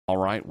All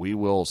right, we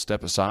will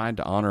step aside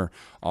to honor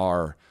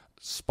our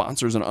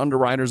sponsors and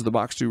underwriters of the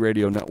Box 2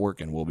 Radio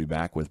Network, and we'll be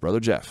back with Brother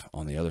Jeff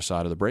on the other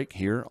side of the break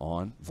here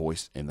on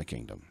Voice in the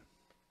Kingdom.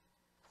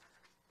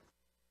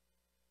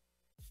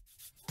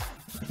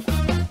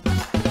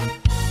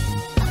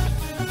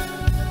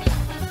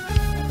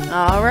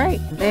 All right,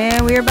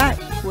 and we are back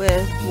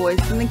with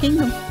Voice in the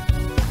Kingdom.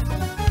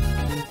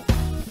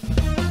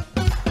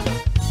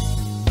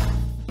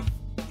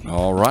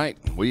 All right,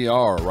 we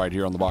are right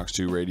here on the Box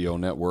 2 Radio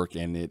Network,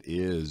 and it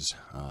is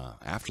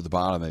after the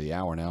bottom of the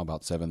hour now,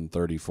 about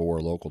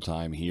 7:34 local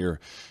time here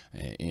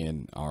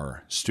in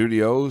our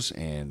studios,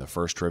 and the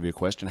first trivia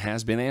question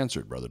has been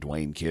answered. Brother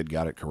Dwayne Kidd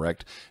got it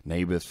correct.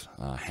 Naboth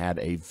had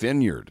a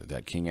vineyard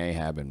that King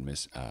Ahab and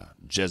Miss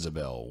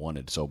Jezebel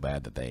wanted so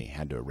bad that they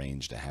had to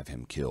arrange to have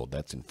him killed.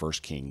 That's in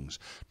 1 Kings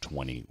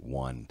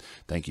 21.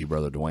 Thank you,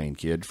 Brother Dwayne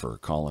Kidd, for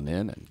calling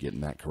in and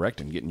getting that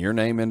correct and getting your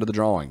name into the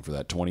drawing for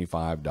that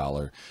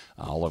 $25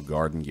 Olive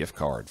Garden gift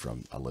card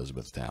from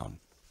Elizabethtown.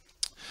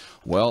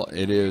 Well,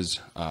 it is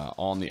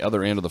on the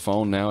other end of the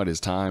phone now. It is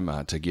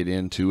time to get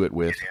into it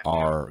with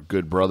our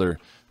good brother,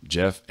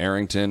 Jeff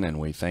Arrington, and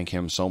we thank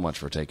him so much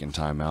for taking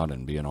time out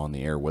and being on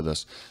the air with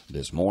us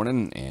this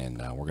morning. And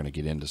we're going to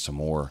get into some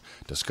more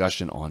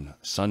discussion on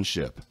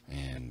sonship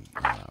and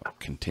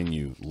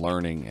continue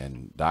learning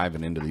and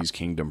diving into these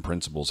kingdom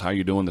principles. How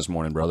you doing this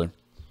morning, brother?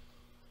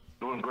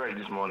 Doing great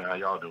this morning. How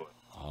y'all doing?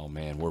 Oh,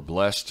 man, we're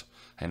blessed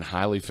and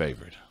highly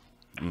favored.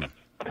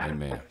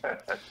 Amen.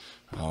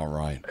 All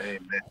right.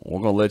 Amen.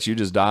 We're going to let you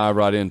just dive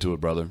right into it,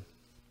 brother.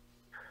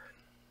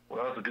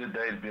 Well, it's a good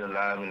day to be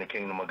alive in the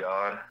kingdom of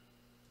God.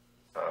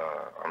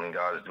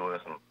 God is doing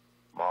some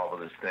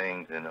marvelous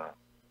things, and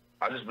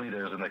I just believe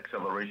there's an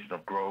acceleration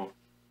of growth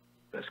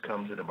that's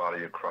come to the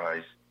body of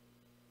Christ,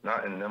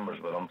 not in numbers,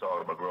 but I'm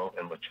talking about growth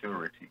and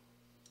maturity.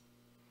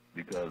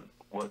 Because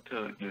what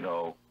took,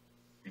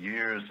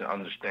 years to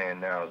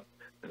understand now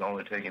is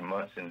only taking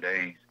months and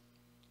days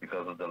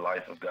because of the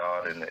life of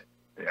God and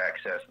the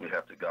access we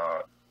have to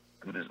God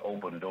through this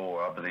open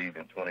door. I believe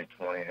in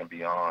 2020 and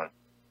beyond,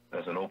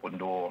 there's an open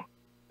door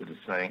to the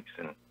saints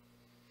and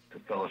to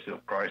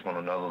fellowship Christ on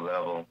another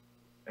level.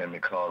 And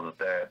because of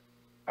that,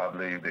 I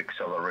believe the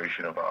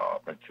acceleration of our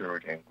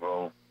maturity and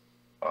growth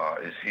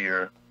is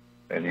here.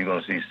 And you're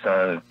going to see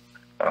sons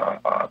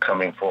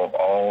coming forth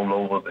all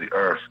over the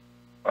earth,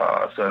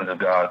 sons of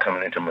God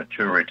coming into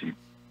maturity,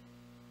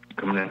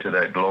 coming into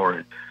that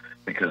glory,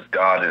 because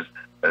God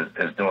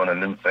is doing a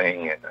new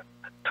thing, and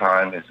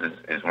time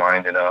is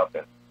winding up,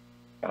 and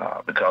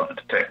because of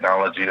the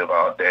technology of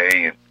our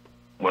day and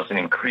what's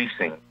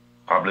increasing,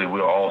 I believe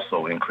we're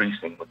also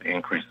increasing with the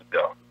increase of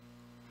God.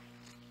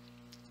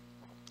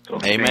 So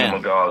the Amen. kingdom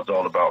of God is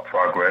all about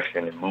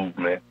progression and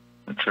movement,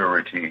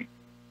 maturity,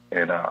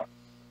 and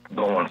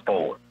going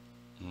forward.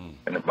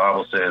 And the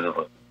Bible says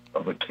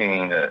of a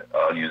king that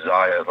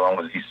Uzziah, as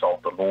long as he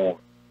sought the Lord,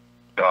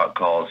 God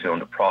calls him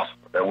to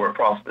prosper. That word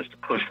prosper is to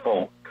push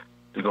forward,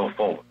 to go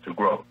forward, to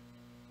grow.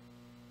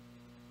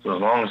 So as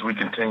long as we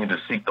continue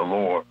to seek the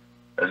Lord,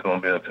 there's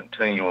going to be a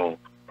continual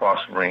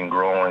prospering,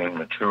 growing,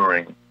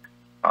 maturing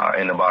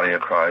in the body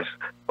of Christ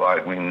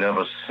like we've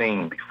never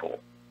seen before.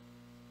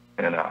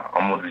 And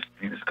I'm going to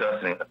be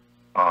discussing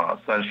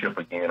sonship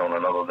again on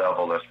another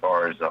level as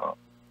far as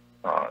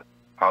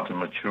how to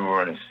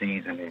mature and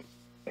season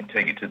and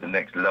take it to the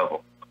next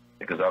level.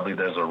 Because I believe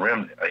there's a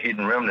remnant, a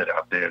hidden remnant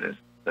out there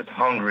that's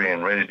hungry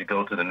and ready to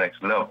go to the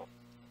next level.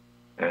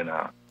 And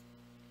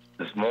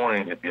this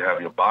morning, if you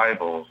have your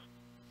Bibles,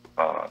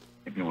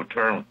 if you would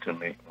turn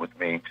with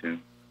me to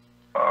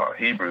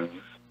Hebrews,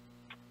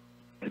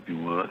 if you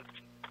would.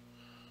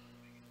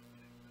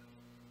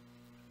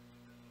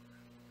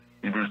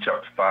 Hebrews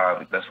chapter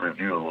 5, let's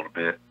review a little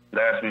bit.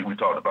 Last week we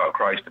talked about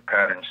Christ, the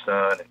pattern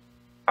son.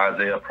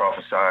 Isaiah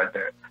prophesied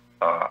that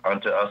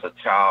unto us a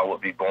child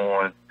would be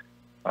born,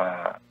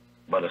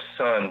 but a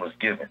son was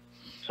given.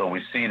 So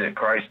we see that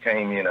Christ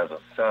came in as a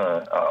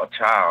son, a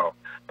child,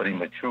 but he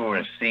matured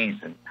in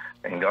season,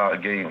 and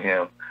God gave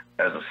him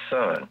as a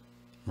son.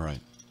 Right.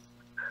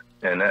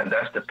 And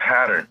that's the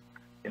pattern.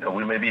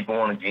 We may be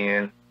born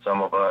again,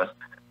 some of us,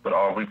 but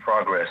are we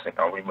progressing?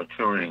 Are we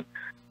maturing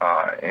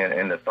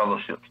in the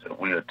fellowships that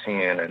we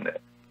attend, and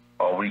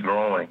are we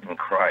growing in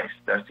Christ?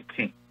 That's the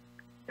key.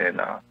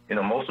 And,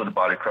 most of the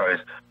body of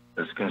Christ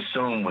is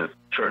consumed with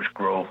church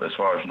growth as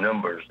far as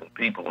numbers and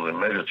people and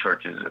mega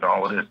churches and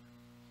all of this.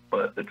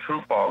 But the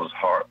true Father's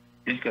heart,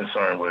 he's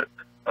concerned with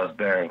us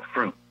bearing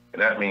fruit.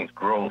 And that means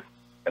growth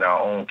in our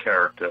own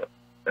character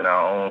and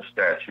our own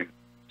statute.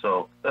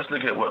 So let's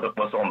look at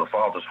what's on the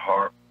Father's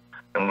heart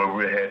and where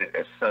we're headed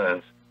as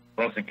sons.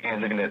 Once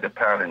again, looking at the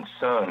pattern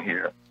son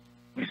here,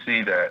 we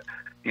see that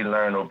he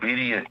learned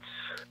obedience,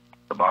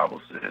 the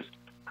Bible says,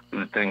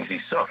 through the things he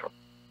suffered.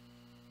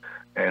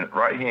 And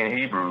right here in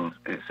Hebrews,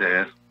 it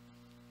says,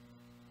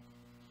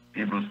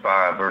 Hebrews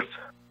 5, verse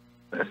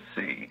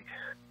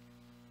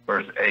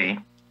 8.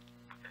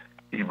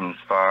 Hebrews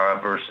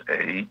 5, verse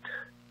 8.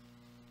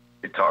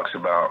 It talks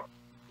about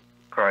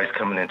Christ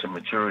coming into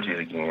maturity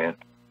again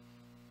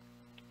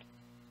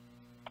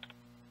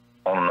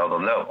on another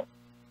level.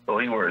 Though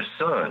he were his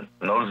son,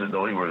 notice that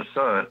though he were his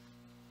son,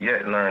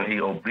 yet learned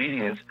he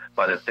obedience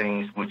by the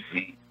things which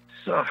he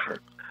suffered.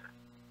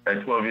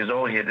 At 12 years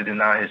old, he had to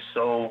deny his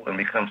soul and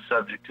become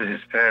subject to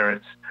his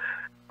parents,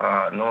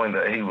 knowing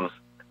that he was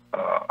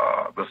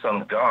the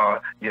Son of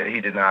God, yet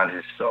he denied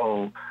his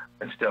soul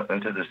and stepped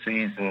into the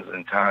seasons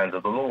and times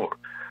of the Lord.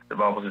 The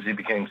Bible says he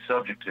became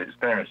subject to his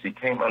parents. He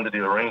came under the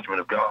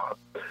arrangement of God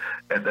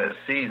at that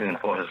season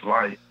for his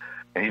life,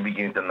 and he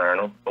began to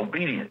learn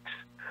obedience.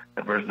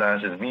 And verse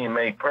 9 says, being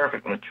made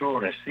perfect,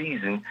 mature, and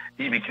seasoned,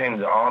 he became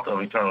the author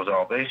of eternal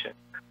salvation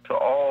to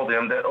all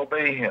them that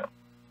obey him.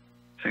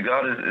 See,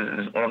 God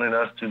is wanting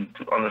us to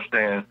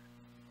understand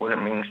what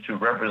it means to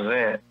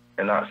represent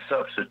and not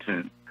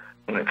substitute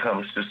when it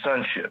comes to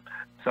sonship.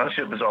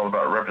 Sonship is all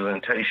about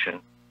representation,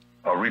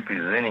 or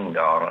representing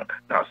God,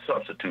 not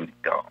substituting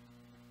God.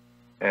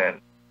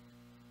 And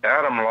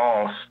Adam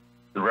lost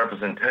the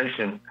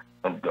representation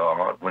of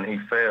God when he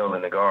fell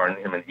in the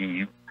garden, him and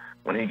Eve,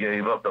 when he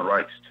gave up the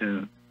rights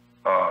to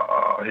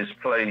his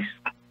place,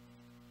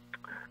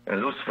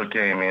 and Lucifer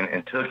came in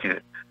and took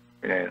it,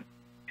 and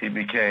he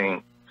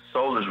became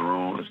soulless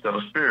rule instead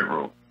of spirit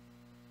rule.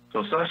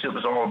 So sonship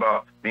is all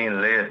about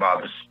being led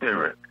by the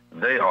Spirit.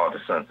 They are the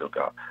sons of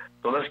God.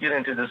 So let's get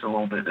into this a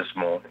little bit this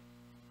morning.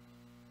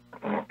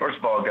 First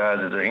of all, guys,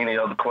 is there any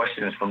other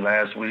questions from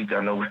last week?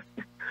 I know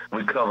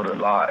we covered a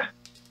lot.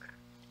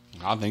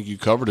 I think you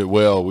covered it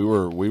well. We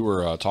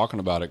were talking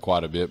about it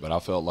quite a bit, but I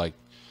felt like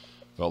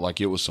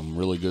it was some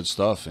really good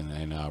stuff,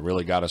 and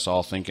really got us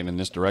all thinking in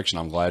this direction.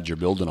 I'm glad you're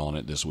building on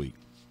it this week.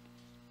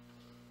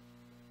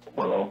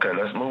 Well, okay,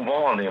 let's move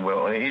on then.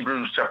 Well, in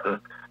Hebrews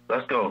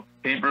let's go.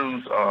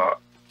 Hebrews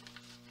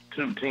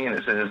 2:10,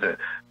 it says that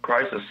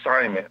Christ's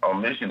assignment or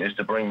mission is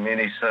to bring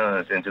many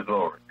sons into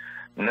glory.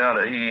 Now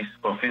that he's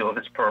fulfilled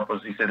his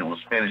purpose, he said it was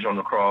finished on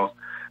the cross.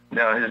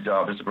 Now his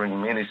job is to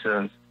bring many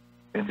sons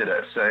into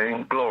that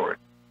same glory.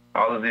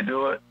 How does he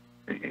do it?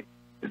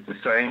 It's the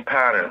same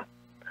pattern.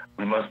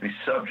 We must be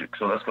subject.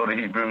 So let's go to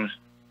Hebrews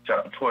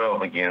chapter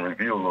 12 again,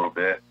 review a little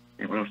bit.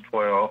 Hebrews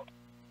 12,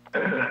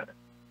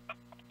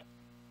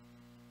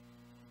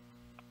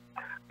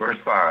 verse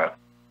 5.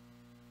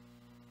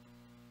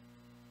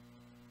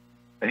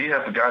 And ye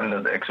have forgotten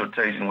of the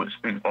exhortation which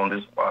speaketh on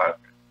this wise,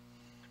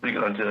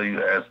 speaking unto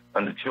you as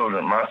unto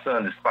children. My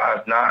son,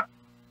 despise not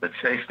the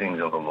chastenings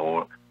of the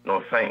Lord,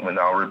 nor faint when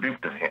thou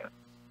rebuked of him.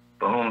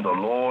 For whom the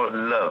Lord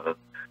loveth,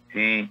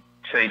 he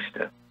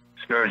chasteneth,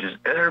 scourges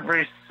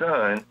every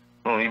son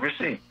whom he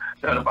receives.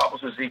 Now the Bible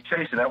says he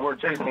chasteneth. That word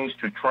chasten means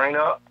to train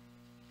up,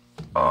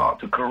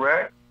 to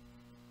correct,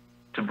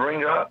 to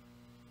bring up.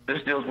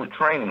 This deals with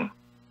training.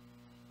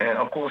 And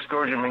of course,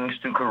 scourging means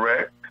to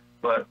correct,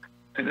 but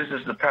see, this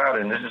is the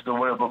pattern. This is the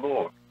way of the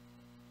Lord.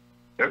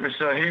 Every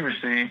son he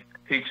receives,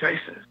 he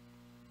chastens.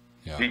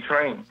 Yeah. He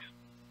trains.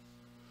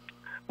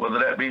 Whether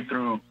that be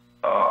through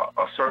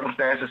a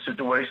circumstance, a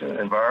situation,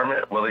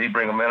 environment, whether he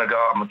bring a man of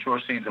God, a mature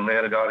seasoned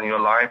man of God in your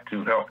life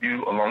to help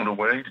you along the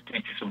way, to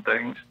teach you some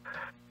things,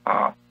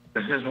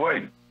 it's his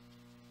way.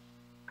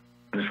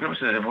 The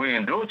scripture says if we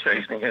endure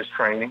chastening, his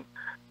training,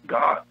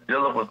 God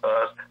dealeth with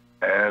us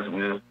as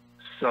with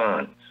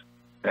sons.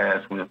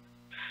 As with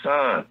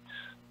sons.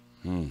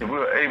 If we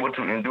are able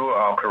to endure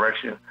our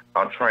correction,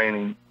 our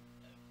training,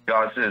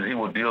 God says he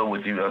will deal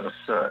with you as a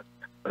son.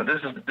 Now,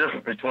 this is the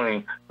difference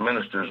between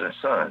ministers and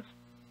sons.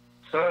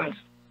 Sons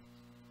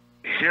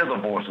hear the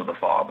voice of the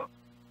Father.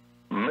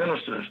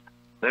 Ministers,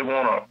 they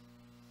want to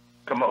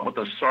come up with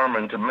a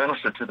sermon to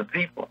minister to the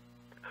people.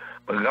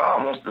 But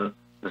God wants the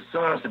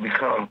sons to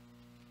become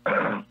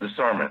the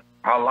sermon.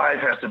 Our life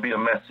has to be a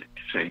message.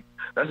 See,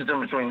 that's the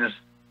difference between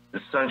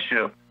the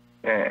sonship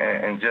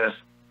and just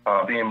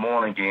being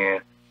born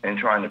again and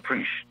trying to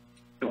preach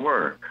the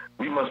word.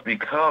 We must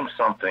become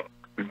something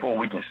before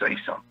we can say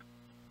something.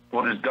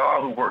 For it is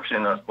God who works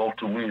in us both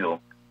to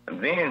will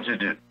and then to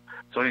do.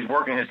 So he's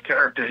working his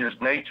character, his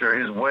nature,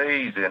 his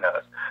ways in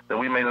us, that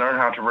we may learn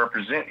how to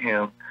represent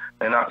him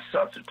and not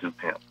substitute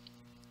him.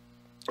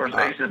 Verse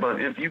 8 says,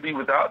 but if you be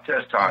without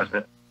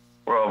chastisement,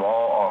 whereof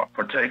all are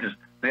partakers,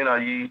 then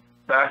are ye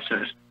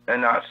bastards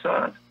and not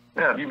sons.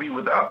 Now, if you be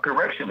without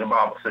correction, the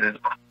Bible says,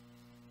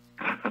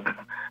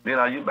 then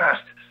are you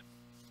bastards.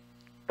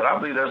 But I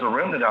believe there's a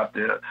remnant out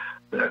there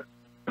that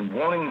is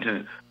wanting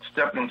to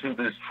step into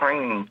this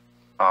training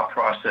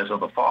process of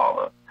the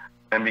Father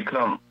and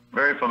become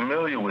very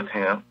familiar with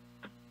him,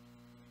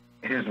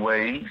 his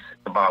ways.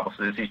 The Bible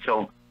says he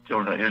showed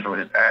children of Israel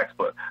his acts,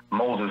 but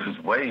Moses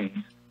his ways.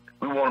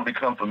 We want to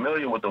become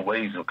familiar with the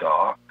ways of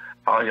God,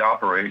 how he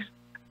operates,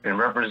 and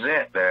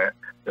represent that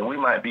we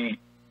might be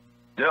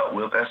dealt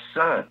with as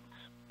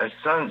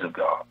sons of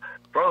God.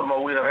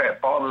 Furthermore, we have had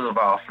fathers of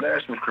our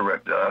flesh which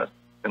corrected us,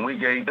 and we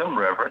gave them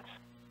reverence.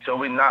 Shall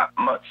we not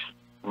much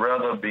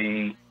rather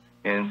be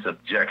in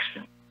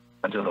subjection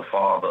unto the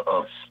Father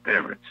of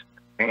spirits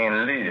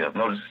and live?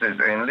 Notice it says,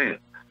 and live.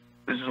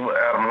 This is what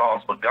Adam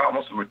lost, but God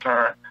wants to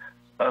return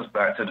us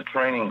back to the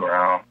training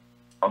ground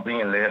of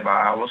being led by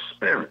our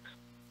spirits.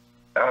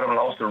 Adam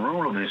lost the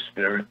rule of his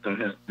spirit through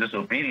his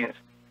disobedience,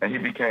 and he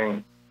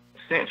became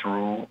sense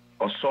rule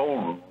or soul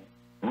rule,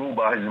 ruled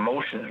by his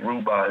emotions,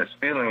 ruled by his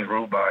feelings,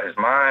 ruled by his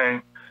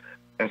mind,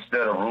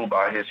 instead of ruled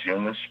by his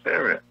human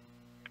spirit.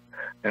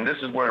 And this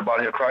is where the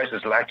body of Christ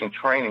is lacking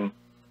training,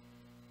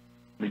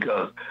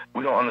 because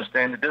we don't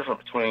understand the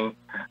difference between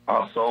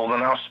our soul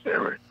and our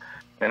spirit.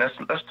 And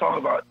let's talk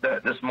about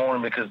that this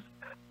morning, because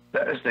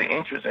that is the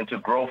entrance into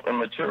growth and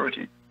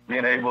maturity,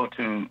 being able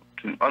to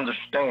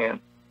understand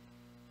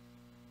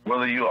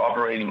whether you're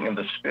operating in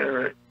the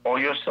spirit or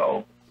your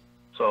soul.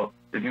 So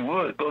if you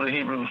would, go to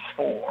Hebrews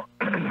 4.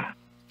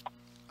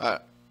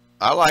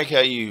 I like how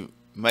you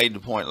made the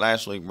point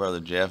last week, Brother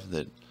Jeff,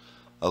 that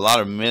a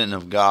lot of men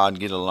of God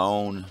get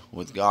alone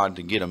with God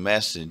to get a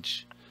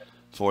message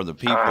for the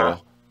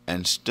people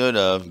instead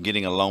of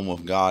getting alone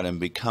with God and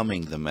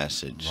becoming the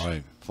message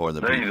for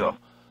the people. There you go.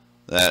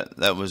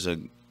 That was a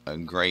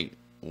great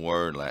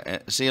word.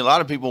 See, a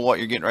lot of people, what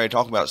you're getting ready to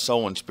talk about,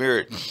 soul and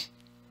spirit,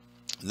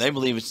 they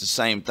believe it's the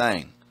same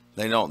thing.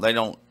 They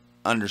don't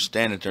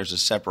understand that there's a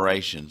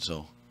separation.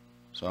 So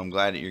I'm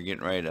glad that you're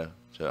getting ready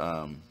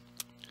to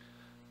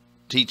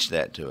teach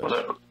that to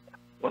us.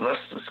 Well,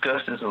 let's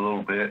discuss this a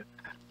little bit,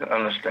 the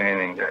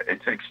understanding that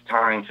it takes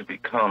time to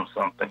become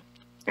something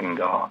in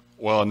God.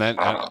 Well, and that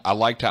I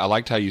liked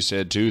how you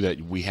said too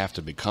that we have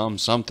to become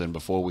something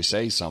before we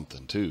say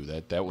something too.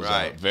 That was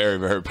a very,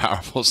 very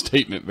powerful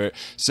statement. Very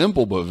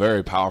simple but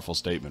very powerful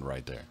statement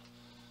right there.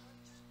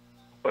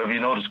 But if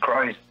you notice,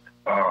 Christ,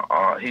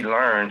 he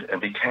learned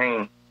and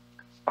became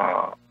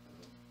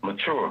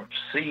mature,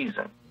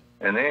 seasoned,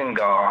 and then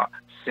God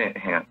sent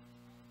him.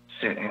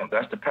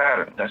 That's the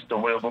pattern. That's the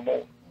way of the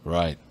Lord.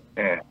 Right.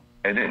 And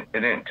it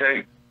didn't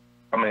take.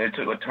 I mean, it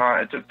took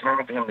time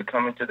for him to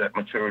come into that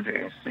maturity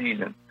and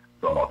season.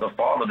 So the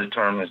Father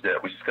determines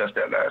that. We discussed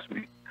that last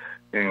week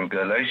in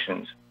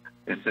Galatians.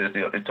 It says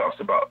it talks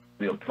about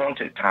the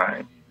appointed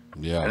time.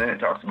 Yeah. And then it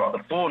talks about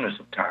the fullness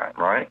of time,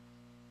 right?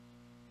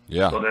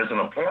 Yeah. So there's an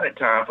appointed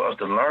time for us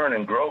to learn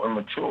and grow and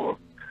mature.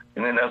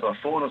 And then there's a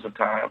fullness of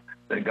time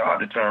that God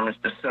determines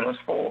to send us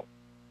for.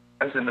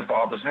 That's in the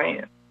Father's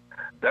hand.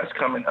 That's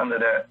coming under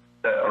that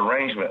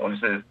arrangement when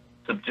it says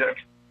subject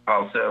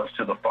ourselves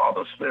to the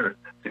Father's Spirit.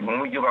 See, when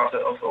we give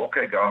ourselves,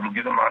 okay, God, I'm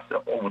giving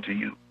myself over to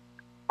you.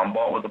 I'm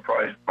bought with a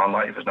price. My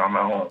life is not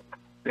my own.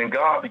 Then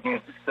God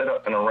begins to set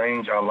up and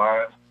arrange our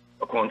lives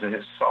according to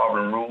his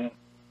sovereign rule,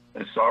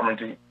 his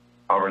sovereignty,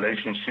 our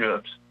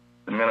relationships,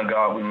 the men of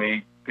God we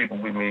meet, people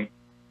we meet,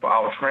 for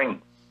our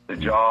training, the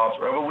jobs,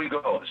 wherever we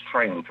go, it's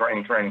training.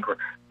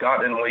 God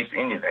didn't waste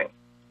anything.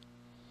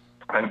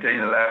 I can tell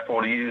you the last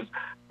 40 years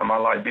of my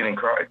life being in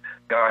Christ,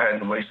 God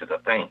hadn't wasted a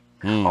thing.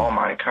 All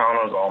my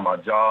encounters, all my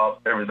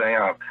jobs, everything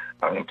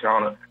I've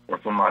encountered were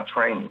from my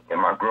training and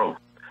my growth.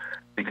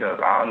 Because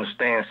I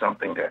understand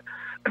something that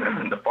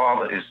the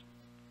Father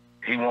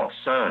he wants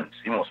sons.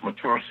 He wants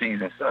mature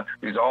seasoned sons.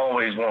 He's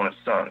always wanted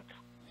sons.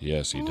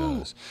 Yes, he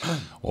does.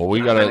 Well,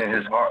 we gotta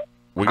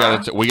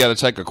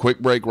take a quick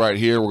break right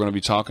here. We're going to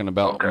be talking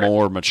about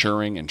more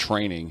maturing and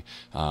training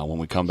when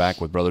we come back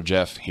with Brother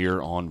Jeff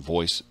here on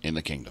Voice in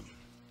the Kingdom.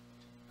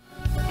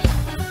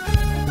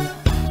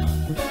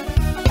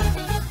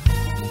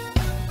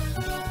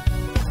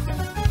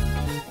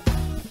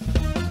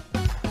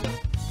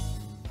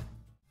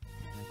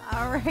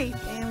 All right,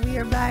 and we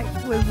are back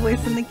with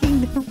Voice in the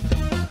Kingdom.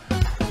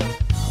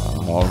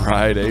 All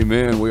right,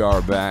 amen. We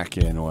are back,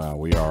 and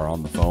we are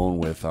on the phone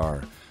with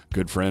our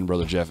good friend,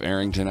 Brother Jeff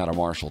Arrington out of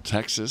Marshall,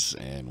 Texas,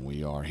 and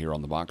we are here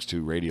on the Box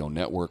 2 Radio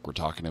Network. We're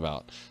talking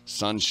about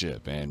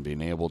sonship and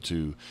being able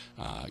to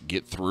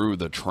get through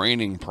the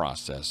training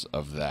process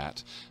of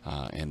that.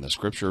 And the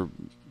Scripture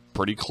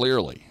pretty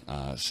clearly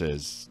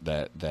says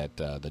that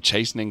the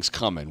chastening's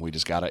coming. We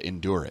just got to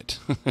endure it.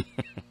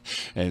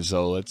 And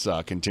so let's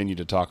continue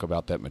to talk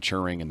about that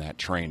maturing and that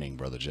training,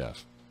 Brother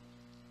Jeff.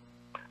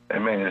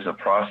 Amen. It's a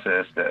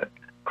process that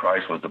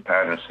Christ was the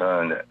pattern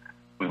son that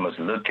we must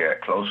look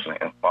at closely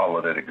and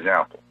follow that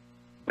example.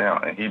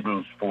 Now, in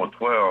Hebrews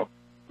 4:12,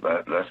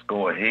 let's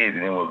go ahead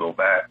and then we'll go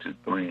back to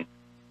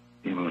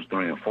Hebrews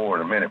 3 and 4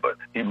 in a minute. But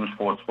Hebrews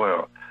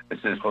 4:12, it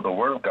says, "For the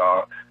word of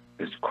God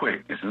is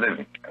quick, is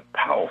living, and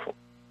powerful,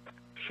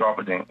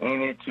 sharper than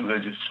any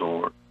two-edged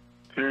sword,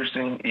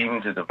 piercing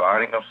even to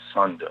dividing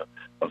asunder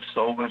of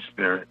soul and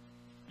spirit,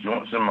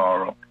 joints and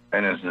marrow,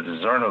 and is the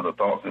discerner of the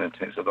thoughts and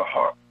intents of the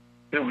heart."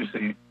 Here we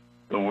see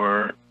the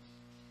word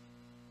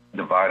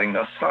dividing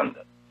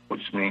asunder,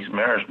 which means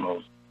marriage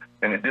modes,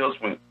 and it deals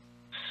with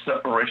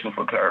separation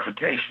for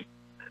clarification.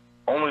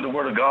 Only the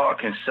word of God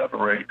can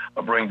separate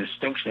or bring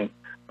distinction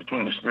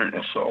between the spirit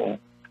and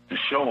soul to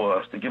show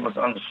us, to give us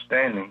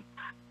understanding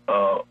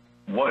of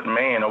what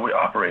man are we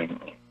operating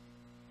in.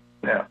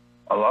 Now,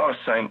 a lot of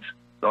saints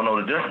don't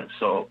know the difference,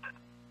 so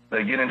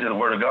they get into the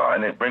word of God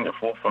and they bring it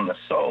forth from the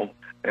soul,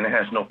 and it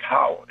has no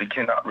power. It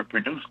cannot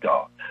reproduce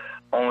God.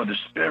 Only the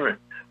spirit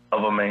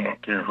of a man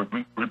can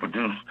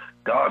reproduce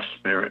God's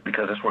spirit,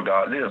 because that's where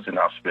God lives, in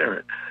our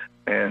spirit.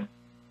 And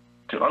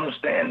to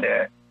understand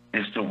that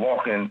is to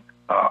walk in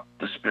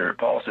the spirit.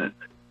 Paul said,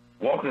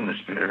 walk in the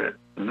spirit,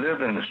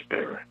 live in the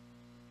spirit.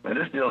 And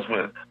this deals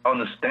with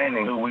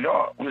understanding who we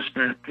are. We're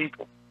spirit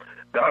people.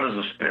 God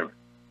is a spirit.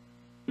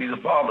 He's the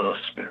father of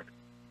spirit.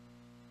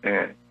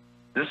 And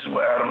this is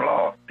what Adam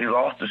lost. He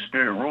lost the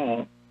spirit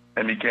rule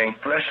and became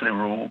fleshly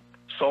rule,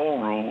 soul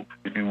rule,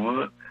 if you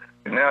would.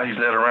 And now he's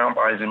led around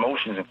by his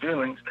emotions and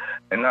feelings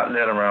and not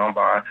led around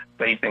by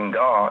faith in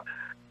God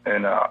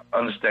and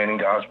understanding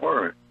God's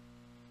word.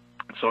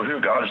 So here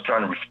God is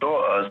trying to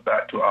restore us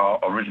back to our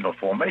original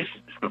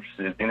formation. The scripture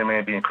says, any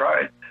man be in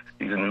Christ,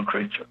 he's a new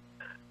creature.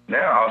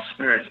 Now our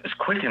spirit is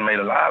quickened, made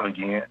alive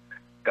again.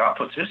 God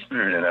puts his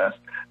spirit in us.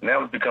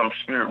 Now we become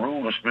spirit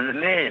ruled and spirit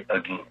led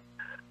again.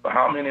 But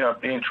how many are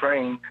being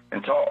trained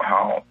and taught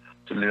how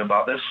to live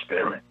by their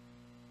spirit?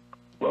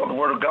 Well, the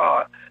word of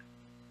God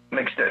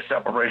makes that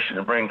separation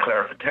and bring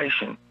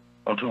clarification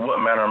onto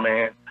what manner of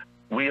man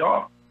we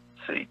are,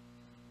 see.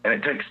 And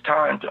it takes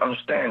time to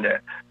understand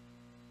that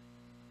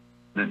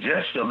the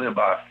just shall live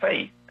by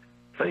faith.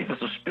 Faith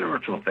is a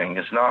spiritual thing.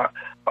 It's not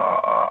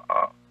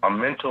a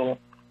mental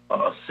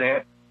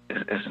assent.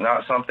 It's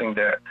not something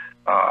that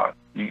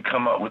you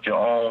come up with your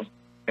own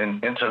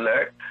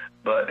intellect,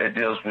 but it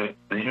deals with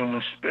the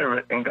human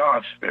spirit and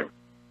God's spirit.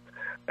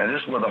 And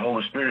this is where the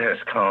Holy Spirit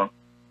has come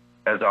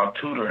as our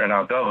tutor and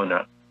our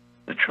governor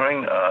to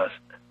train us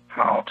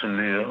how to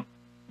live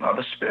by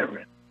the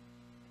Spirit.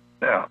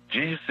 Now,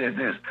 Jesus said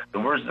this, the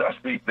words that I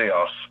speak, they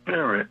are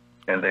spirit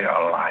and they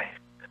are life.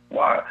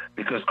 Why?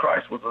 Because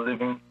Christ was a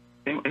living,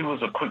 he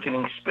was a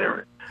quickening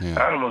spirit. Yeah.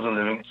 Adam was a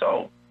living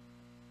soul.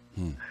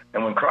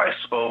 And when Christ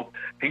spoke,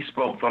 he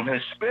spoke from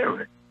his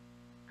spirit.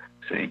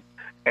 See?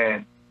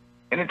 And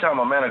anytime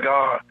a man of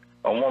God,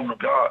 a woman of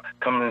God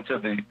coming into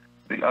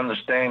the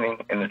understanding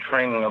and the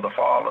training of the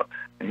Father,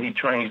 and he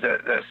trains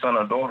that son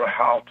or daughter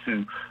how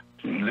to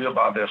live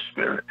by their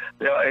spirit,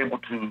 they are able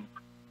to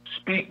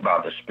speak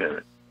by the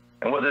Spirit.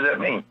 And what does that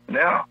mean?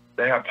 Now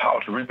they have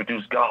power to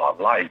reproduce God,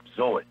 life,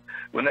 Zoe.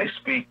 When they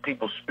speak,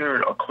 people's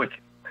spirit are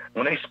quickened.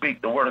 When they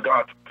speak, the word of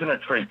God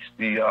penetrates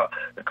the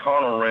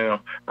carnal realm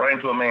right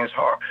into a man's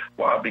heart.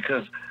 Why?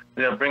 Because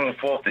they're bringing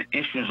forth the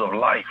issues of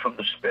life from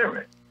the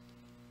Spirit.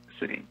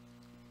 See?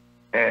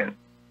 And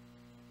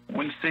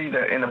we see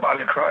that in the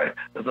body of Christ,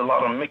 there's a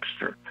lot of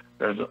mixture.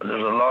 There's a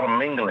lot of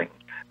mingling.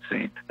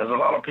 See, there's a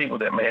lot of people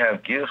that may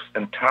have gifts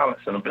and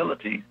talents and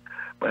abilities,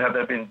 but have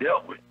they been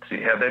dealt with?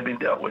 See, have they been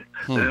dealt with?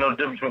 There's no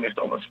difference between the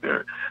soul and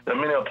spirit. There are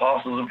many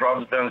apostles and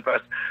prophets and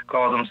pastors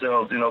call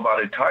themselves, by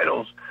their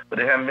titles, but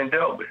they haven't been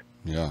dealt with.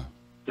 Yeah.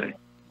 See?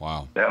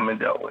 Wow. They haven't been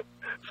dealt with.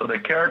 So their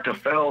character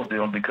fails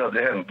them because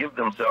they haven't given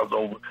themselves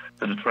over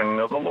to the training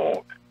of the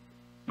Lord.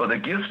 But the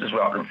gifts is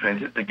not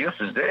repented. The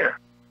gift is there.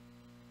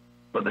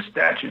 But the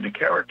statue, the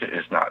character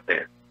is not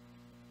there.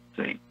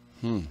 See?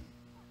 And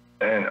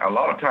a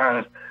lot of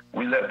times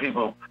we let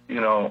people,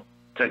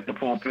 take the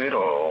pulpit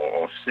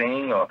or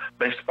sing or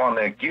based upon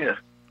their gift.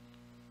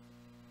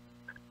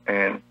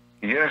 And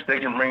yes, they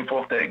can bring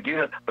forth that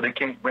gift, but they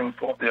can't bring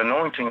forth the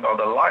anointing or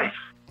the life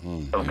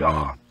of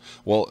God.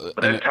 Well,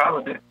 but they're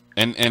talented.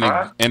 And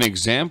an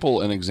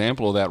example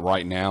of that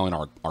right now in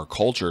our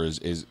culture is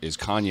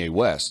Kanye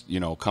West,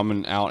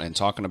 coming out and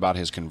talking about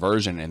his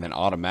conversion and then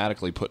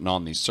automatically putting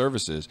on these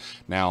services.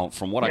 Now,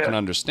 from what I can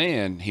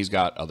understand, he's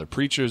got other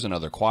preachers and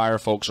other choir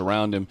folks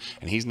around him,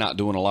 and he's not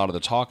doing a lot of the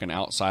talking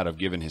outside of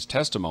giving his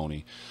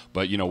testimony.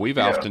 But, we've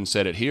often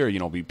said it here,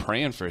 be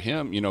praying for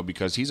him,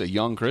 because he's a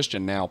young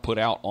Christian now put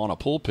out on a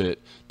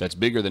pulpit that's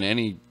bigger than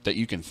any that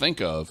you can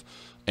think of,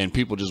 and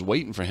people just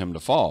waiting for him to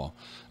fall.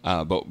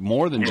 But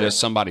more than just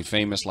somebody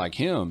famous like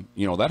him,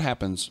 that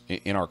happens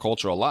in our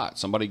culture a lot.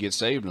 Somebody gets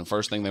saved, and the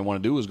first thing they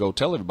want to do is go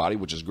tell everybody,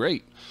 which is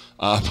great.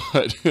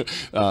 But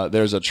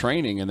there's a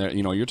training, and there,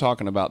 you're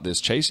talking about this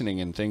chastening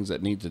and things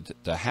that need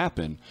to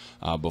happen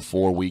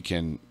before we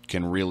can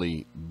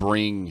really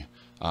bring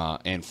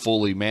and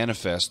fully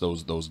manifest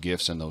those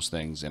gifts and those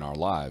things in our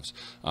lives.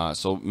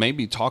 So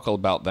maybe talk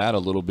about that a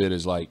little bit.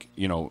 Is like,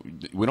 we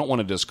don't want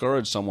to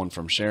discourage someone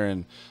from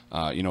sharing,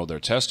 their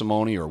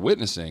testimony or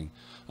witnessing.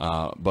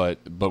 But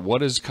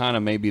what is kind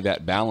of maybe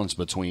that balance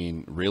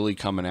between really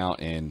coming out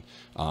and,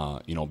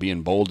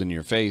 being bold in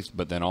your faith,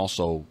 but then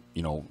also,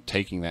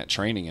 taking that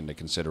training into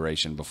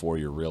consideration before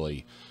you're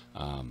really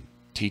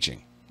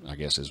teaching, I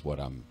guess is what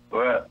I'm.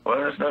 Well,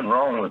 there's nothing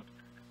wrong with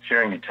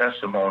sharing your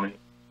testimony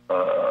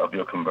of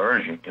your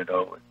conversion,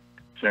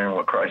 sharing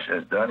what Christ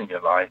has done in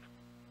your life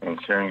and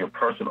sharing your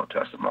personal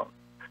testimony.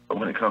 But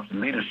when it comes to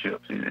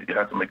leadership, see, you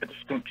have to make a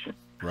distinction.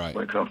 Right.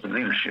 When it comes to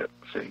leadership,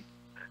 see.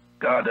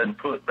 God doesn't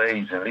put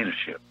babes in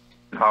leadership,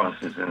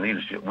 novices in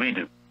leadership. We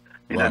do.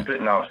 He doesn't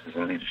put novices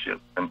in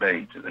leadership and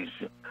babes in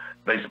leadership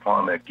based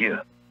upon that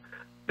gift.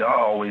 God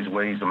always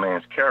weighs a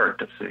man's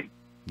character, see,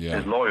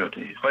 his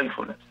loyalty, his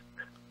faithfulness,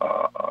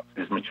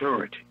 his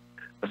maturity.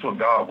 That's what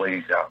God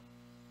weighs out.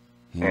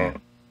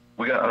 And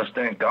we got to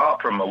understand God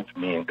promotes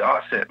men.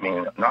 God set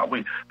men, not we.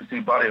 You see,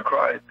 body of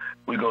Christ,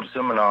 we go to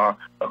seminar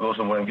or go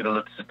somewhere and get a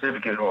little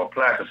certificate or a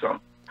plaque or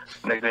something.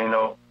 Next thing you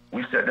know,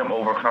 we set them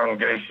over a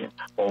congregation,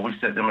 or we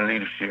set them in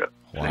leadership.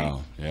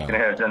 Wow, yeah. And it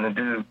has nothing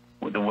to do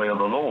with the way of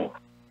the Lord.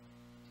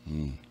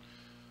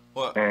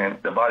 Well, and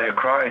the body of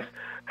Christ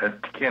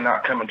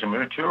cannot come into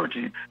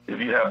maturity if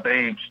you have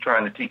babes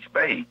trying to teach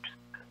babes.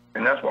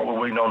 And that's why we're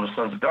waiting on the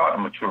sons of God to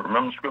mature.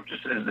 Remember, the scripture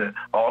says that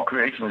all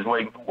creation is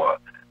waiting for what?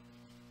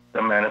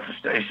 The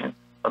manifestation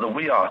of the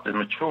weos, the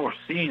mature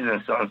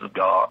seasoned sons of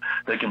God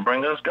that can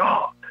bring us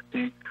God.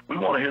 See, we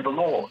want to hear the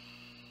Lord.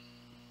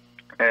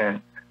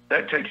 And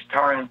that takes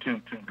time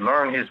to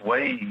learn his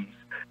ways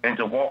and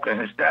to walk in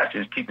his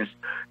statutes, keep his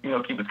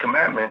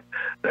commandments.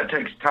 That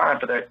takes time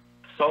for that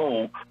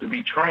soul to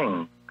be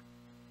trained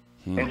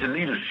into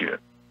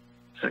leadership.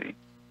 See.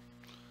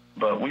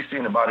 But we see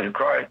in the body of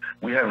Christ,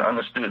 we haven't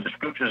understood the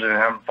scriptures and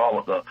haven't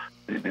followed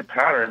the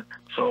pattern.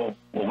 So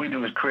what we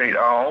do is create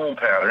our own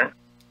pattern.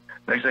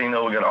 Next thing you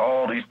know, we got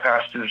all these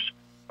pastors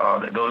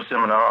that go to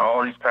seminar,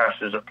 all these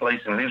pastors are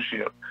placed in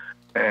leadership.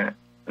 And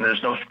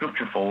there's no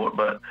scripture for it,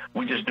 but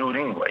we just do it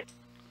anyway.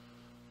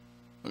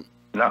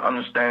 Not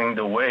understanding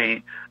the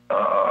way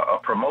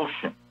of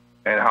promotion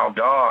and how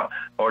God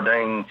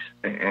ordains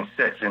and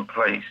sets in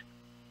place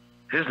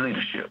his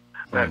leadership.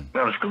 Now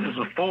the scriptures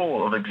are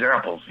full of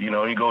examples. You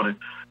know, you go to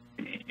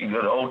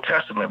the Old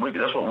Testament.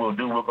 That's what we'll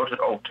do. We'll go to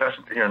the Old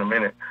Testament here in a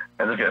minute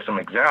and look at some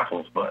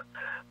examples. But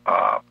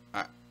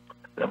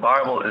the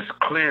Bible is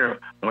clear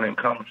when it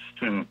comes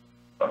to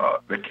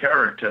the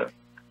character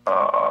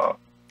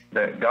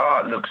that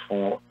God looks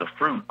for, the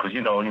fruit. Because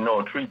you know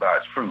a tree by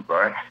its fruit,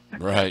 right?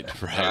 Right.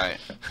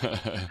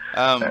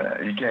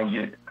 You can't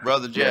get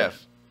Brother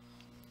Jeff.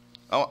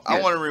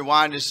 I want to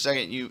rewind just a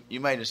second. You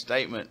made a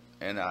statement,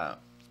 and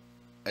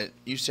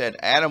you said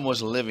Adam was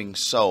a living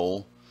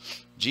soul,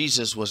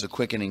 Jesus was a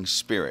quickening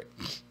spirit,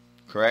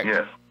 correct?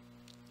 Yes.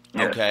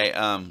 Okay.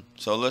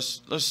 So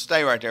let's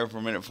stay right there for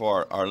a minute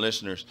for our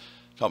listeners.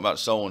 Talk about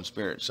soul and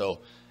spirit. So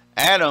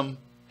Adam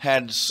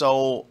had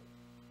soul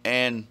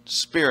and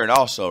spirit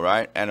also,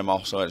 right? Adam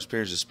also had a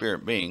spirit as a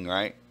spirit being,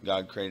 right?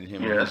 God created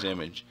him in his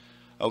image.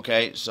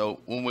 Okay. So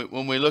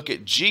when we look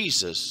at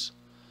Jesus,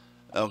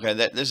 okay,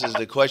 this is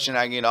the question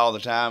I get all the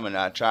time, and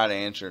I try to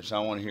answer it. So I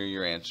want to hear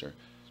your answer.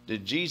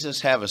 Did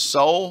Jesus have a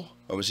soul,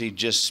 or was he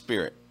just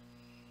spirit?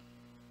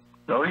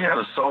 No, he had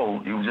a soul.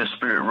 He was just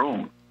spirit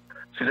ruled.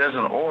 See, there's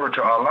an order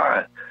to our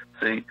life.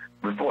 See,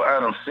 before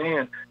Adam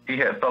sinned, he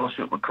had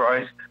fellowship with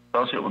Christ,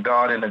 fellowship with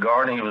God in the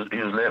garden. He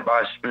was led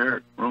by his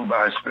spirit, ruled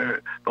by his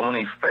spirit. But when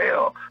he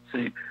fell,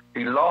 see,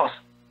 he lost.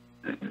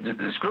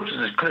 The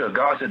scriptures is clear.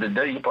 God said, the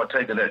day you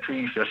partake of that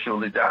tree, you shall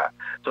surely die.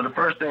 So the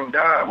first thing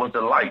died was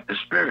the light. The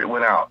spirit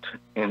went out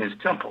in his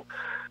temple.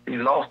 He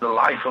lost the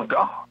life of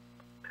God.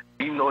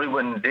 Even though he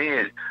wasn't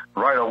dead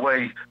right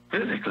away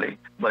physically,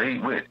 but he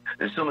went,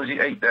 as soon as he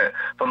ate that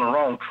from the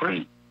wrong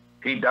tree,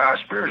 he died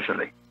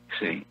spiritually,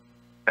 see,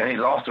 and he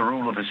lost the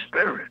rule of his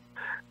spirit.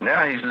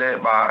 Now he's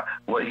led by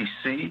what he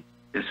sees,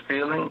 his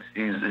feelings,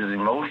 his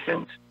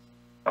emotions,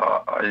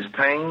 his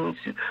pains.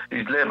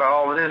 He's led by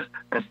all of this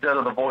instead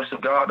of the voice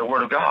of God, the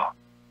word of God,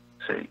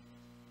 see,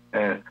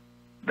 and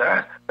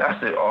that's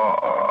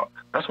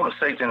what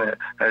Satan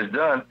has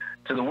done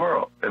to the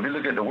world. If you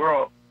look at the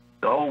world,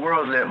 the whole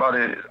world is led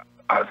by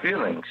our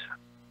feelings.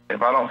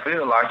 If I don't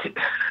feel like it,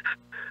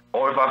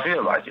 or if I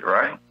feel like it,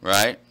 right?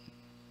 Right.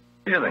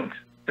 Feelings,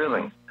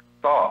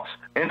 thoughts,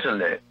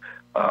 intellect,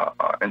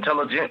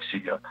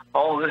 intelligentsia,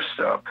 all this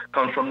stuff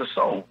comes from the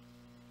soul.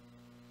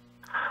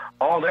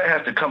 All that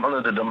has to come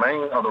under the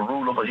domain of the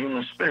rule of a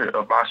human spirit,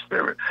 of my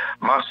spirit.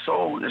 My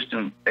soul is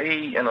to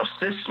aid and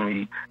assist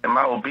me in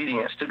my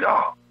obedience to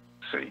God.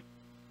 See,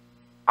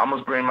 I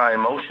must bring my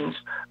emotions,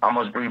 I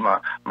must bring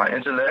my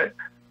intellect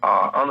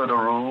under the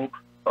rule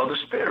of the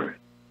spirit.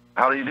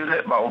 How do you do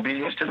that? By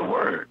obedience to the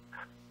word.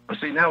 But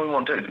see, now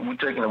we're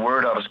taking the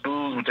word out of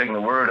schools, we're taking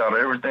the word out of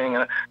everything,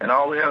 and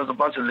all we have is a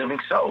bunch of living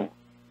souls.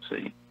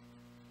 See,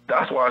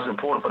 that's why it's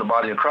important for the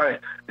body of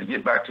Christ to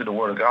get back to the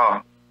word of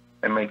God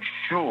and make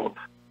sure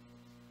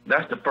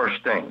that's the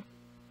first thing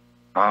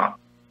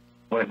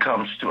when it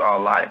comes to our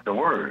life, the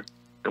word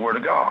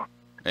of God.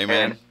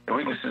 Amen. And if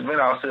we can submit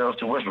ourselves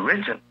to what's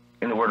written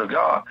in the word of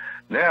God,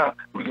 now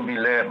we can be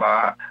led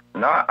by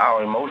not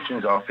our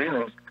emotions, our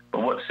feelings,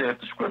 but what saith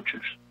the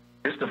scriptures.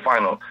 It's the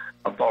final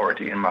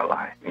authority in my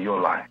life, in your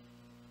life.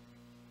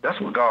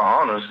 That's what God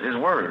honors, his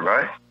word,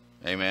 right?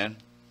 Amen.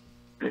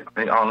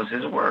 He honors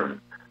his word.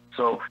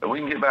 So if we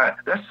can get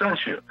back, that's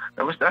sonship.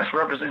 That's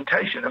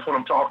representation. That's what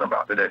I'm talking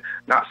about today,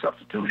 not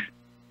substitution.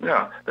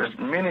 Yeah, there's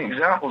many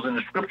examples in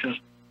the scriptures.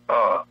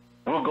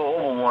 We'll go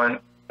over one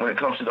when it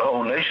comes to the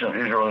whole nation of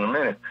Israel in a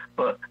minute.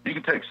 But you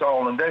can take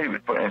Saul and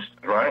David, for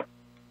instance, right?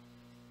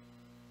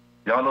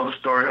 Y'all know the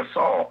story of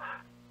Saul.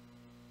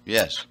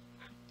 Yes.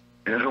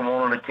 Israel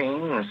wanted a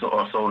king, and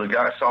so they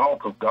got Saul,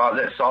 because God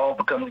let Saul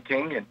become the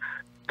king, and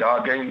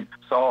God gave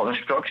Saul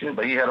instructions,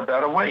 but he had a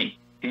better way.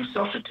 He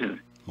substituted.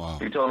 Wow.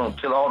 He told them,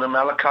 kill all the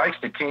Amalekites,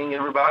 the king,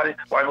 everybody,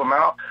 wipe them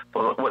out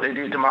for what they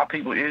did to my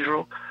people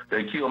Israel.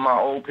 They killed my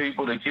old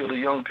people. They killed the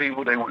young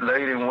people. They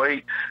laid in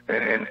wait.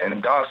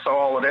 And God saw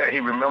all of that.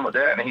 He remembered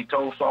that, and he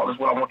told Saul, this is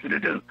what I want you to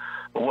do.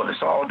 But what did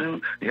Saul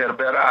do? He had a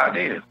better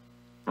idea.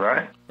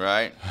 right?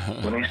 Right.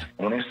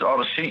 When he saw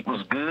the sheep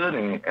was good,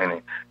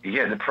 and he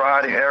had the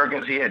pride and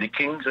arrogance, he had the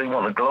king, so he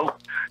wanted to gloat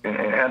and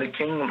have the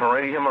king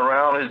parade him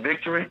around his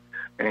victory,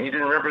 and he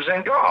didn't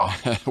represent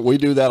God. We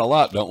do that a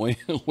lot, don't we?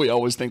 We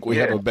always think we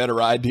have Yeah. a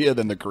better idea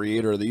than the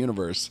creator of the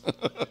universe.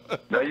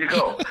 There you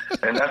go.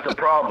 And that's the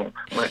problem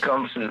when it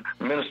comes to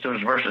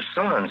ministers versus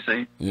sons.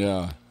 See,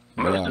 Yeah.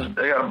 ministers,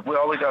 we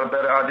always got a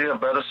better idea, a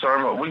better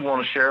sermon, what we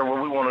want to share,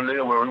 where we want to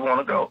live, where we want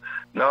to go.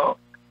 No,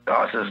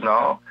 God says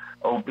no.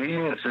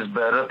 Obedience is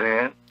better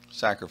than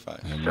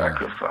Sacrifice.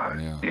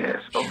 sacrifice. Yeah.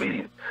 Yes,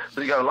 obedience.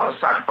 So you got a lot of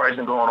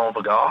sacrificing going on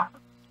for God,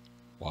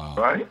 Wow.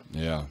 right?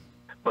 Yeah.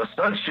 But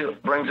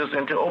sonship brings us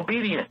into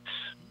obedience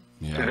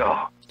to Yeah.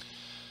 God.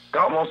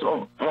 God want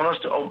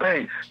us to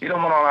obey. He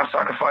don't want all our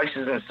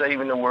sacrifices and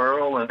saving the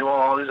world and doing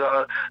all these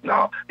other.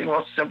 No, he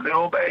wants to simply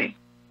obey.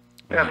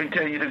 Now, if he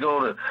tell you to go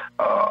to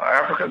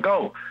Africa,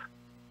 go.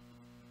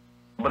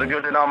 But if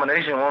your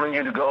denomination wanting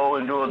you to go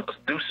and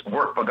do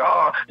work for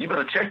God, you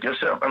better check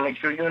yourself and make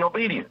sure you're in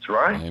obedience,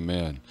 right?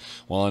 Amen.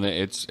 Well, and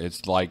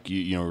it's like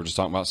you know, we were just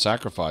talking about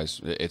sacrifice.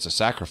 It's a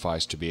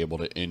sacrifice to be able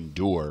to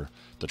endure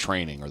the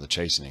training or the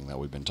chastening that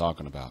we've been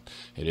talking about.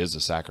 It is a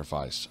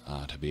sacrifice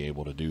to be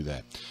able to do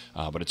that,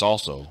 but it's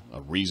also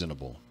a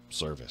reasonable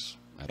service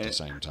at the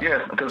same time.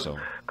 Yes, because So,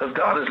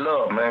 God is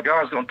love, man.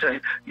 God's going to tell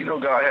you,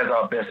 God has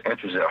our best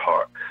interests at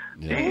heart.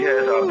 Yeah. He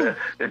has our best.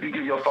 If you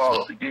give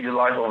your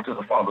life over to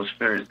the Father's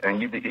Spirit, and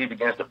he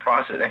begins to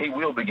process, and he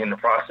will begin the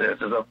process.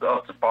 It's up to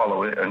us to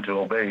follow it and to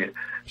obey it.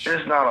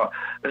 It's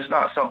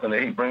not something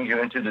that he brings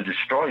you into to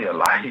destroy your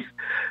life.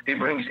 He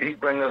brings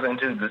us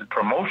into the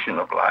promotion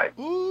of life.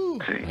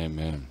 See,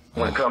 amen.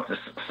 when it comes to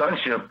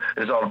sonship,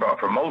 it's all about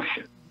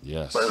promotion.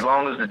 Yes. But as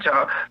long as the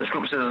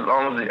scripture says, as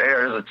long as the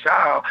heir is a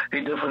child, he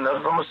different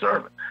enough from a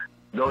servant.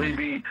 Though he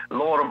be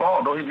Lord of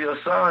all, though he be a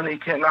son, he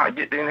cannot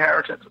get the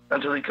inheritance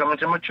until he come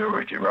into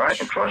maturity, right?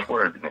 And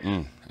trustworthiness.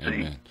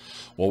 Amen.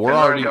 Well, we're And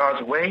learn already.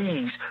 God's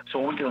ways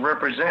so we can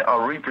represent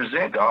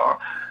God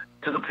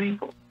to the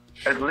people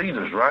as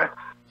leaders, right?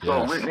 So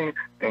Yes. Whitney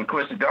and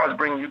Christy, God's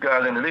bringing you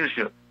guys into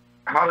leadership.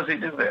 How does he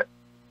do that?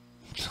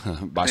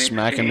 By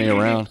smacking me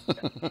around.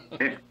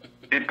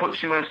 It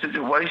puts you in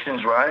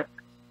situations, right?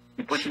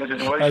 He puts you in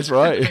situations. That's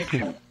right. To teach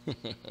you.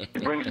 He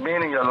brings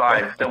men in your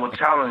life that will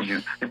challenge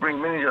you. He brings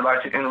men in your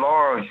life to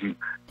enlarge you.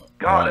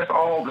 God, Right. that's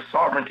all the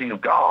sovereignty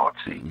of God,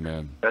 see,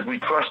 Amen. as we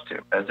trust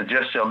him, as the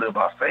just shall live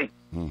by faith.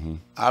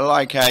 I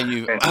like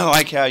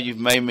how you've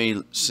made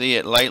me see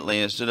it lately.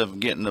 Instead of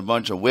getting a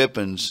bunch of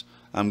whippings,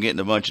 I'm getting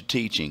a bunch of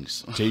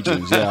teachings.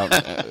 Teachings,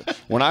 yeah.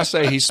 When I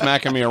say he's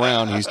smacking me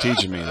around, he's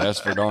teaching me. That's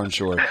for darn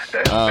sure.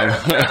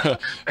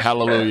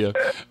 Hallelujah.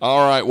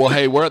 All right. Well,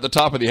 hey, we're at the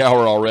top of the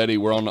hour already.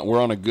 We're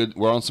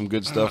on some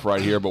good stuff right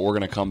here, but we're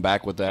going to come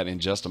back with that in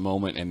just a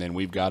moment, and then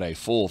we've got a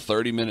full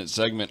 30-minute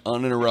segment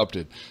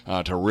uninterrupted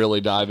to really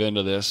dive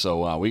into this.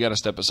 So we got to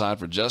step aside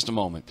for just a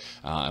moment,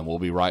 and we'll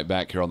be right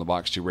back here on the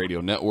Box 2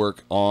 Radio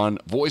Network on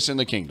Voice in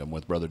the Kingdom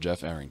with Brother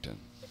Jeff Arrington.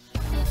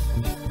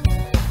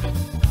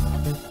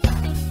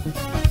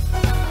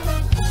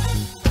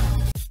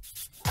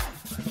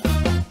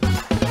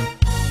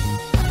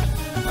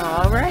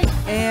 All right,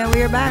 and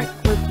we are back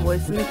with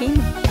Voice in the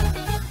Kingdom.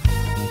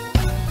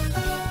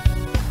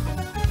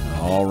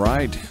 All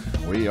right.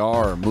 We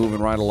are moving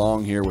right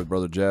along here with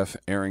Brother Jeff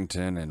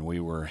Arrington, and we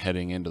were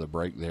heading into the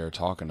break there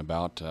talking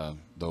about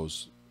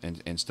those,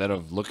 instead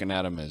of looking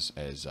at them as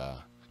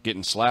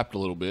getting slapped a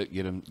little bit,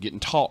 getting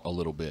taught a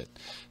little bit.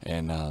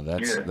 And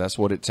that's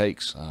what it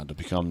takes to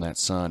become that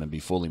son and be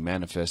fully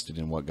manifested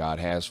in what God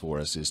has for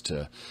us, is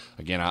to,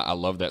 again, I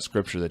love that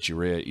scripture that you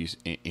read, you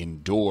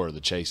endure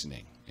the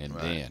chastening. And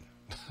Right. then,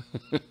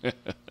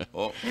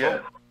 Well, Yeah.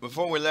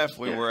 before we left,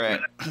 we were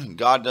at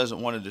God doesn't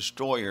want to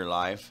destroy your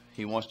life;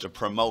 He wants to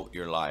promote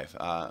your life.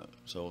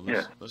 So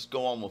let's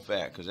go on with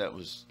that, because that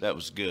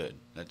was good.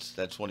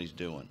 That's what He's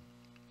doing.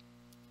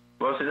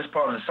 Well, see, this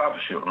part of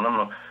discipleship.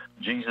 Remember,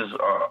 Jesus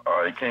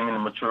he came into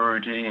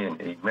maturity,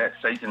 and he met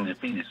Satan,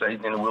 defeated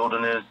Satan in the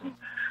wilderness. And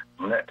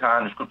from that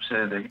time, the scripture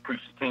says that he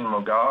preached the kingdom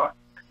of God.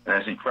 And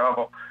as he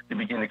traveled, he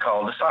began to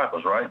call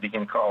disciples, right? He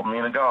began to call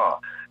men of God.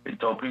 He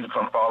told Peter,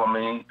 come follow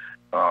me.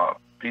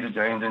 Peter,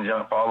 James, and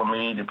John, follow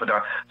me.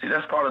 See,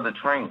 that's part of the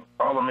training.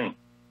 Follow me.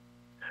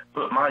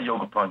 Put my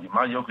yoke upon you.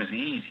 My yoke is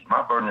easy.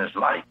 My burden is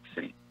light,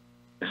 see.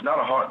 It's not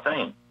a hard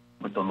thing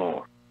with the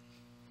Lord.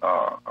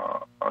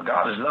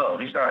 God is love.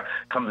 He's not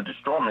come to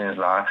destroy man's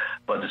life,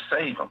 but to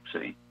save him,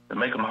 see, to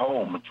make him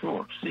whole,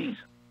 mature, seasoned.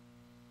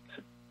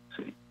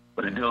 See.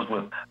 But it deals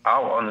with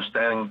our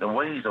understanding the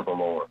ways of the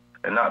Lord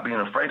and not being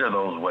afraid of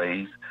those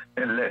ways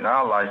and letting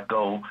our life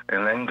go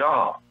and letting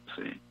God,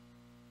 see.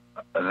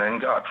 Letting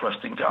God,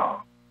 trusting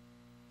God.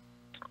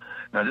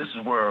 Now, this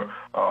is where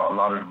a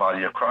lot of the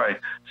body of Christ,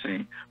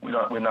 see,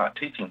 we're not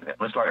teaching them.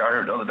 It's like I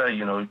heard the other day,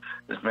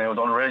 this man was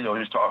on the radio, he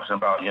was talking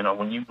about,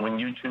 when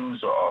you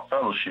choose a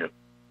fellowship,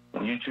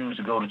 when you choose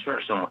to go to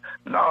church somewhere,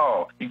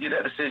 no, you get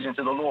that decision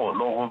to the Lord.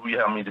 Lord, where will you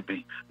have me to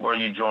be? Where are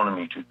you joining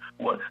me to?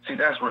 What? See,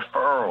 that's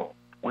referral.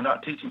 We're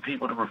not teaching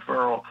people to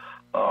referral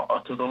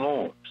to the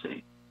Lord,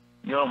 see.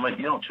 You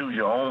don't choose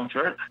your own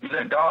church. You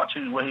let God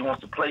choose where He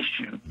wants to place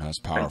you. That's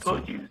powerful.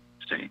 And put you.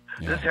 See,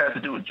 Yeah. this has to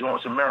do with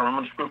joints and marrow.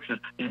 Remember the scriptures,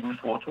 Hebrews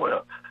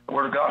 4:12. The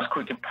word of God is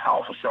quick and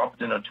powerful, sharper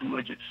than a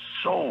two-edged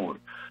sword,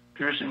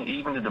 piercing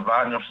even the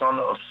dividing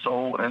asunder of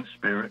soul and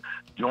spirit,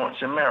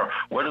 joints and marrow.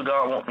 Where does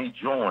God want me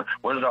joined?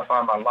 Where does I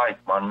find my life,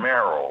 my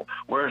marrow?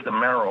 Where's the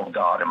marrow of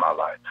God in my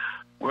life?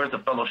 Where's the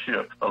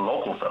fellowship, the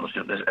local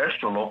fellowship? There's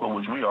extra local,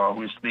 which we are.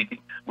 We're speaking.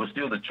 We're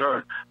still the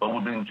church, but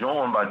we've been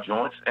joined by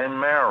joints and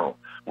marrow.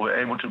 We're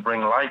able to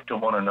bring life to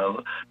one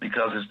another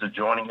because it's the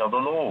joining of the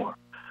Lord.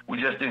 We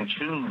just didn't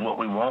choose what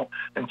we want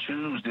and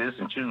choose this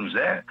and choose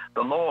that.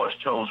 The Lord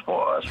chose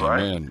for us,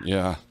 right? Amen.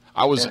 Yeah.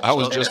 I was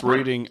just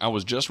reading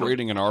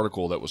an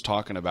article that was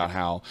talking about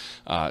how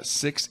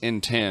 6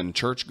 in 10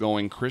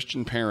 church-going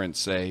Christian parents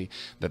say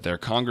that their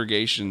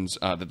congregations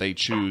that they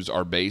choose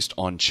are based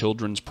on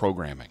children's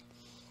programming.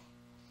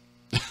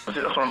 That's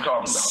what I'm talking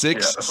about.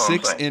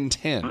 Six in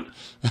 10.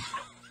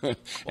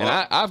 And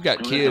I've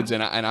got kids,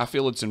 and I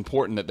feel it's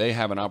important that they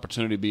have an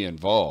opportunity to be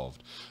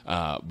involved.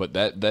 But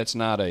that's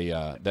not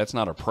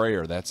a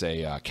prayer. That's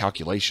a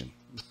calculation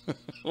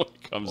when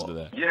it comes to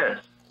that.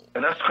 Yes,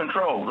 and that's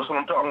control. That's what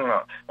I'm talking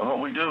about. And what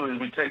we do is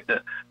we take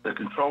the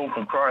control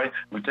from Christ.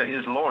 We take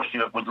His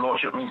lordship, which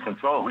lordship means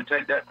control. We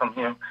take that from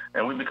Him,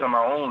 and we become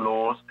our own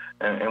lords,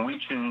 and we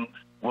choose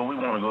where we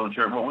want to go to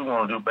church, what we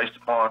want to do based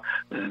upon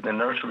the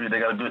nursery. They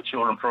got a good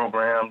children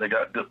program. They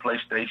got good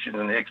PlayStation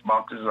and the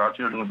Xboxes. Our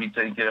children will be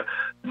taken care of.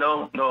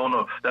 No.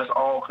 That's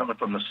all coming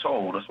from the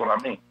soul. That's what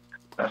I mean.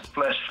 That's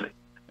fleshly.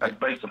 That's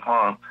based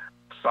upon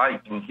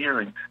sight and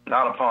hearing,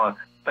 not upon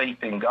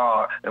faith in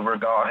God and where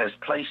God has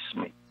placed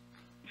me.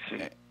 You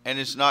see? And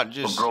it's not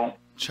just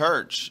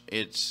church.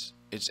 It's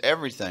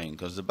everything,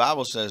 because the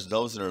Bible says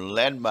those that are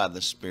led by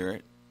the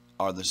Spirit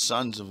are the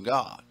sons of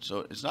God. So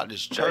it's not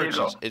just church,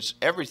 it's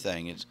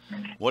everything. It's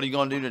what are you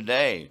going to do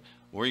today?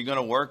 Where are you going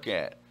to work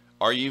at?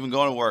 Are you even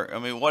going to work? I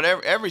mean,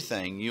 whatever,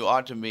 everything, you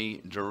ought to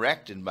be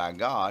directed by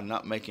God,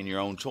 not making your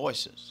own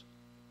choices.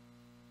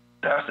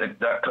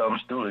 That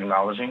comes through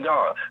acknowledging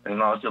God.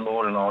 Acknowledge the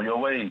Lord in all your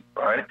ways,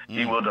 right?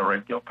 He will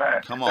direct your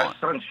path. Come on. That's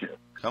sonship.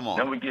 Come on.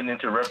 Then we get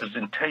into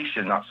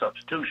representation, not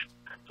substitution.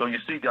 So you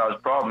see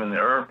God's problem in the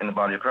earth, in the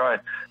body of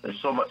Christ. There's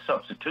so much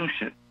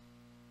substitution.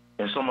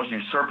 There's so much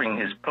usurping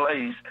His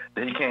place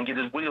that He can't get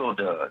His will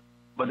done.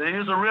 But there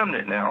is a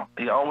remnant now.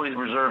 He always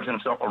reserves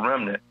Himself a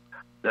remnant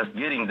that's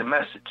getting the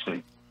message,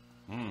 see?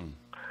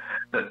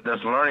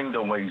 That's learning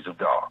the ways of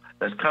God,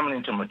 that's coming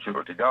into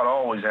maturity. God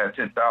always had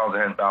 10,000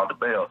 hadn't bowed to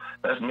Baal.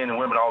 That's men and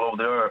women all over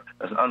the earth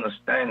that's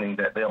understanding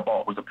that they are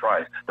bought with a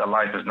price. Their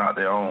life is not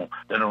their own.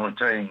 They don't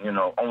retain,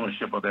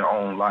 ownership of their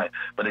own life,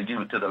 but they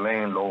give it to the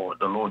landlord,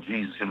 the Lord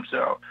Jesus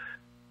Himself,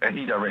 and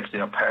He directs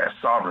their path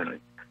sovereignly.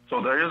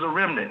 So there is a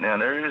remnant now.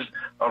 There is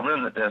a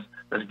remnant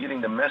that's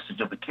getting the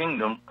message of the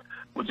kingdom,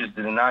 which is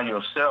to deny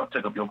yourself,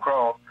 take up your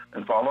cross,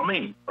 and follow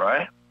me,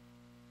 right?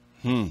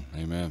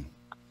 Amen.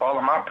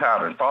 Follow my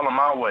pattern. Follow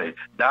my way.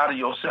 Die to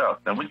yourself.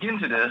 Now, we get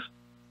into this,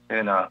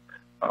 and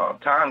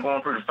time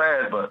going pretty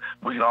fast, but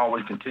we can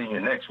always continue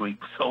next week.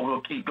 So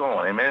we'll keep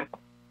going. Amen?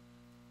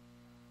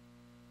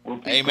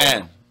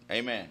 Amen.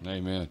 Going.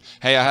 Amen.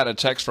 Hey, I had a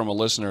text from a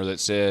listener that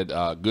said,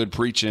 good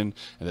preaching,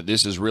 and that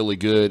this is really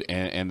good,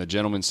 and the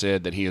gentleman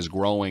said that he is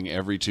growing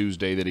every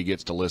Tuesday that he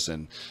gets to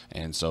listen,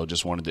 and so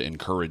just wanted to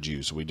encourage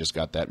you. So we just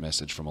got that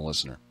message from a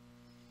listener.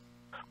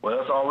 Well,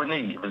 that's all we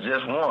need. It's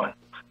just one.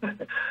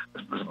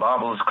 This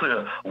Bible is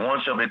clear.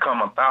 One shall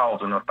become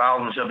 1,000,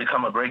 1,000 shall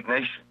become a great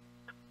nation.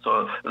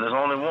 So there's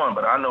only one,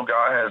 but I know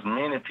God has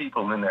many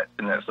people in that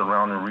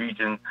surrounding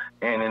region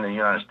and in the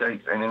United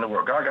States and in the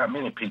world. God got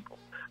many people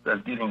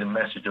that's getting the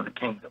message of the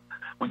kingdom.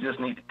 We just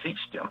need to teach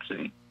them,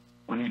 see?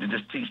 We need to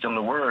just teach them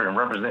the word and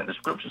represent the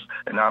scriptures,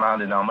 and not our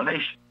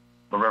denomination,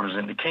 but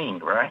represent the king,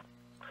 right?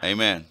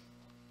 Amen.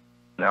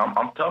 Now,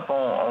 I'm tough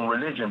on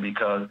religion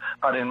because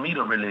I didn't meet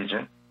a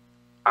religion.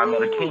 I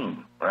met a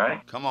king,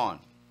 right? Come on.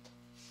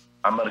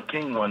 I met a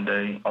king one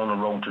day on the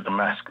road to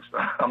Damascus.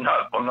 I'm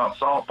not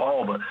Saul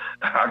Paul, but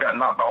I got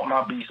knocked off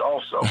my beast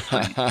also.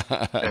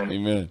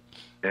 Amen.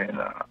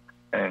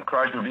 And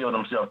Christ revealed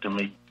Himself to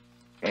me,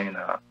 and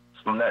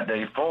from that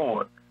day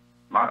forward,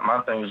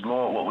 my thing is,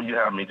 Lord, what will You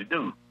have me to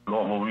do?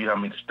 Lord, where will You have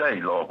me to stay?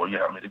 Lord, where will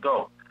You have me to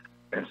go?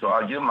 And so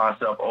I give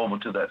myself over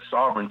to that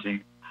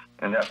sovereignty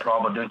and that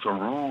providential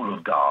rule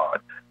of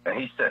God, and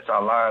He sets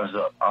our lives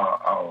up,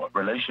 our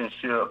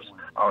relationships,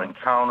 our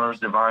encounters,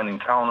 divine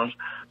encounters.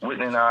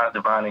 Whitney and I,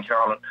 divine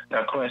encounter.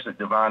 Now, Quincy,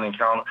 divine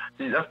encounter.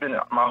 See, that's been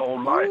my whole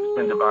life. It's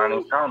been divine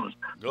encounters.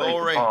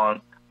 Glory. Based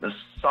upon the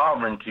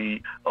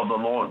sovereignty of the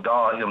Lord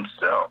God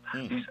Himself.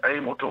 He's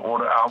able to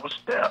order our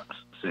steps,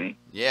 see?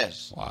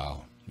 Yes.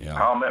 Wow. Yeah.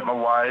 How I met my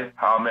wife,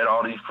 how I met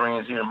all these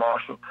friends here in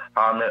Marshall,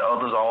 how I met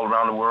others all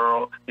around the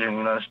world here in the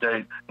United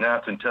States, now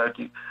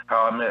Kentucky,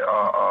 how I met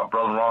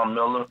Brother Ron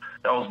Miller.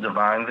 That was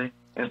divinely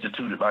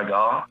instituted by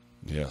God.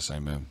 Yes,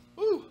 amen.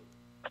 Woo.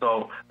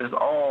 So it's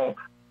all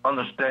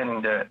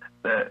understanding that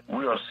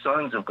we are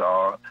sons of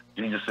God.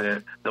 Jesus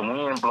said, the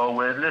wind blow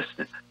where it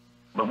listed.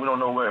 But we don't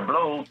know where it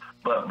blows,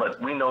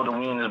 but we know the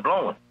wind is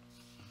blowing.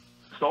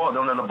 soil,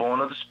 them that are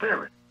born of the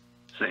Spirit.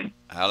 See?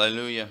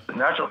 Hallelujah. The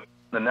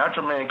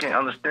natural man can't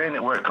understand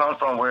it, where it comes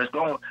from, where it's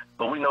going,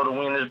 but we know the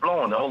wind is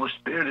blowing. The Holy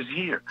Spirit is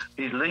here.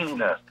 He's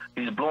leading us.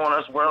 He's blowing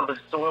us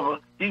wheresoever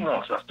He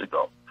wants us to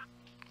go.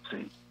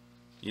 See?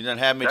 You done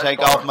have me take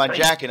off my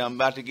jacket. I'm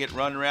about to get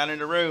run around in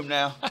the room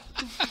now.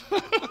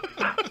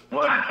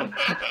 Well,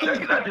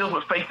 that deals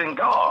with faith in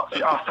God.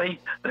 See, our faith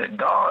that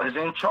God is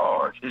in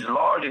charge. He's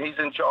large and He's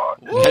in charge.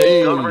 Hey.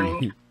 He's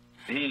governing.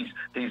 He's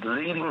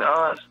leading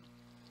us.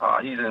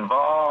 He's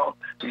involved.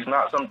 He's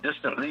not some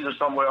distant leader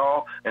somewhere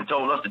off and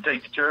told us to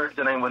take the church.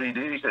 That ain't what He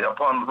did. He said,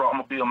 upon the rock I'm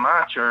going to build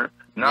my church,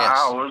 not Yes.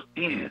 ours,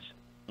 His.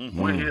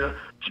 We're here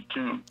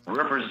to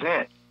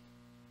represent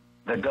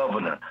the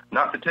governor,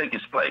 not to take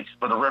his place,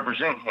 but to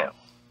represent him.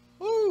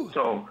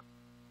 So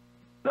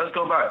let's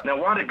go back.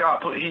 Now, why did God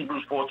put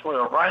Hebrews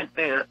 4:12 right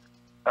there?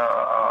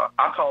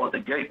 I call it the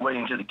gateway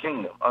into the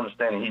kingdom,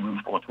 understanding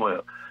Hebrews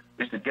 4:12.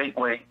 It's the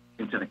gateway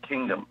into the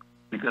kingdom,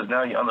 because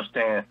now you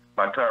understand,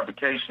 by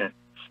clarification,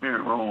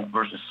 spirit rule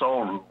versus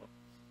soul rule,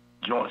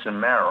 joints and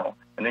marrow,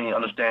 and then you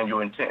understand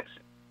your intent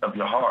of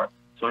your heart.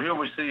 So here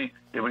we see,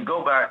 if we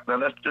go back, now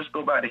let's just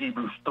go back to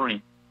Hebrews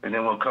 3, and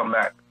then we'll come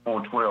back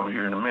 4:12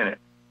 here in a minute.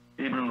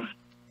 Hebrews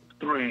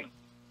 3,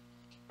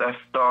 let's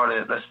start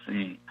at, let's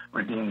see,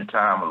 redeem the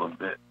time a little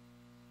bit.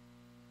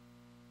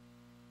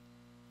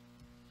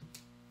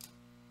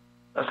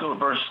 Let's go to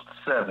verse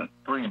 7,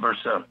 3 verse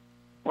 7.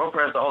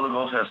 Wherefore, as the Holy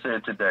Ghost has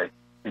said today,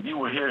 if you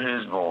will hear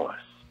His voice,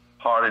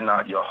 harden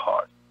not your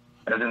heart,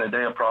 as in the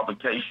day of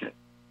provocation,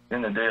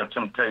 in the day of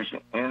temptation,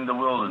 in the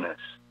wilderness.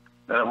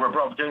 Now, where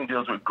provocation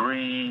deals with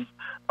grief,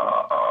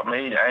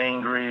 made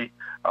angry,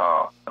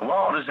 and why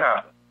all this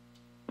happened?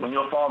 When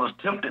your fathers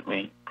tempted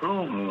me,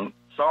 proved me,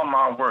 saw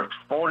my works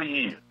 40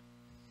 years.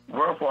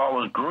 Wherefore I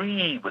was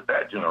grieved with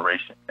that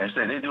generation, and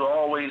said, they do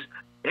always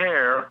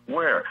err,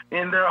 where?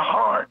 In their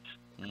hearts,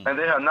 and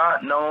they have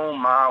not known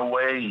my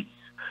ways.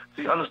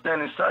 See,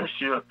 understanding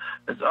sonship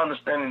is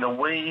understanding the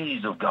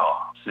ways of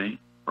God, see,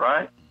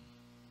 right?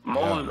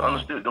 Moses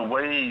understood the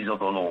ways of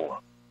the Lord.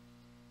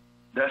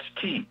 That's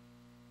key.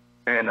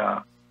 And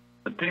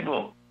the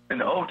people in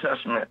the Old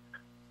Testament,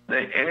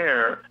 they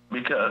erred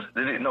because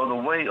they didn't know the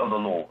way of the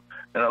Lord.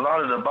 And a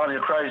lot of the body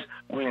of Christ,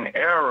 we're in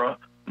error,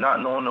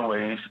 not knowing the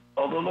ways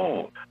of the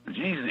Lord.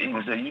 Jesus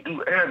even said, you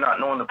do err not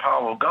knowing the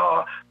power of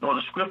God, nor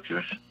the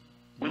scriptures.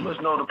 We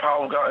must know the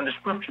power of God in the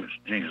scriptures,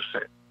 Jesus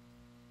said,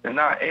 and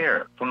not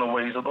err from the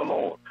ways of the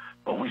Lord.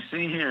 But we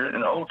see here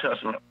in the Old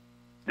Testament,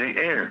 they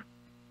erred.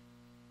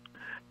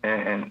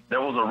 And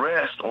there was a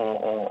rest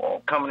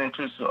or coming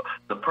into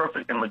the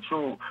perfect and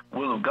mature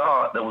will of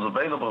God that was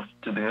available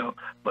to them,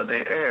 but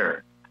they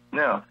erred.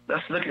 Now,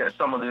 let's look at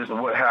some of this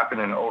and what happened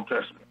in the Old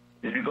Testament.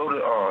 If you go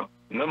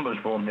to Numbers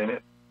for a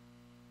minute,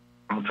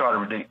 I'm going to try to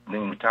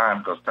redeem the time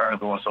because time is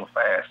going so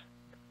fast.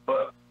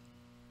 But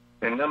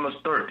in Numbers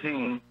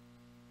 13,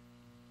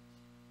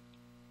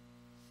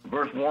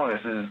 verse 1,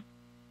 it says,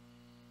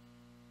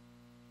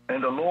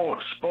 and the Lord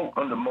spoke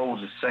unto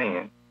Moses,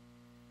 saying,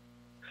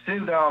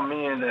 send thou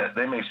men that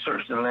they may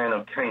search the land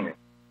of Canaan,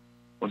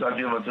 which I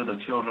give unto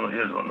the children of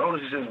Israel.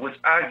 Notice it says, which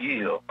I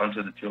give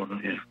unto the children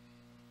of Israel.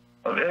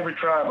 Of every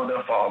tribe of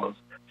their fathers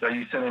shall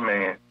ye send a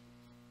man,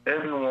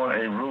 every one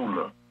a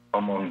ruler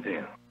among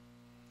them.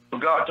 So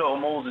God told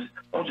Moses,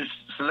 don't just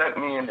select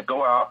men to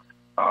go out,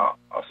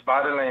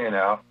 spy the land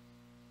out,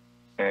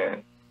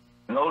 and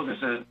notice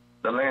it says,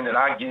 the land that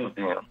I give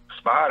them,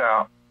 spy it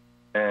out,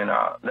 and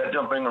let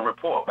them bring a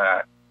report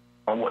back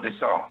on what they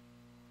saw.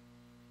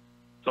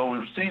 So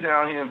we see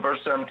down here in verse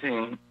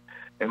 17,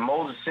 and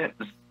Moses sent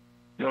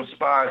them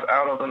spies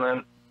out of the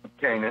land of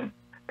Canaan,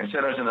 and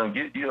said unto them,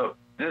 get you up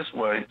this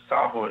way,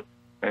 southward,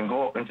 and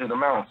go up into the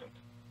mountains.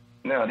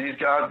 Now, these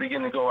guys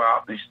begin to go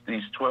out,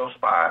 these 12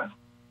 spies.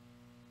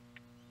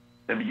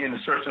 They begin to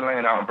search the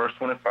land out in verse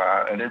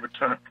 25, and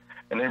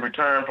they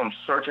return from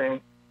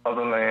searching of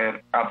the land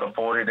after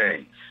 40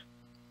 days.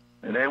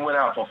 And they went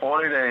out for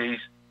 40 days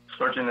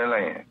searching the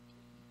land.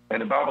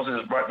 And the Bible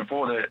says right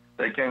before that,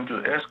 they came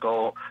to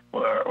Eshcol,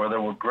 where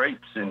there were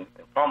grapes and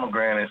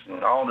pomegranates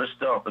and all this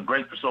stuff. The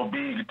grapes were so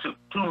big, it took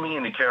 2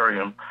 men to carry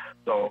them.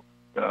 So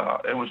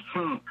it was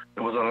true.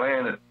 It was a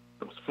land that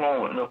was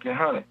flowing with milk and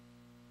honey.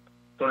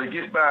 So they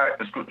get back,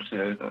 the scripture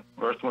says,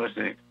 verse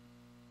 26,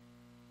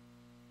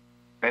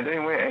 and they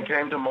went and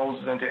came to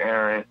Moses and to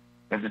Aaron,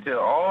 and to tell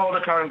all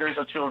the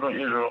congregation of children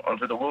of Israel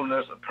unto the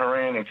wilderness of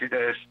Paran and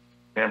Kadesh,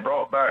 and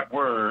brought back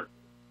word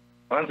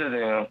unto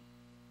them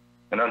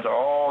and unto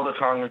all the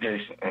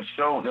congregation, and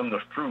showed them the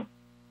fruit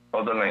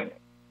of the land.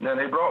 Now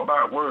they brought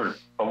back word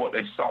of what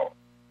they saw.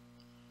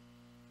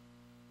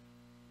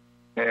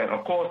 And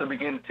of course they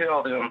began to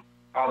tell them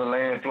how the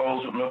land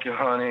flows with milk and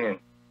honey, and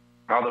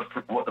how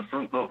what the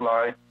fruit looked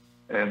like.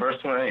 And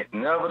verse 28,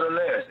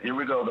 nevertheless, here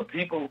we go, the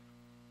people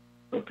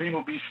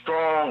be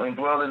strong and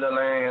dwell in the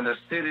land. The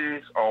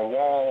cities are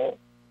walled,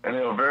 and they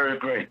are very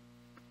great.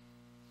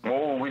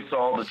 More we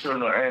saw the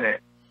children of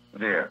Anak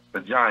there,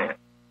 the giant.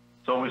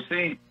 So we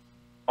see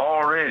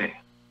already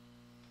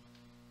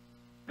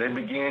they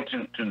begin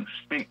to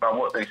speak by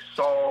what they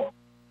saw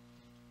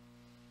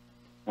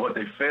what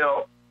they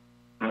felt.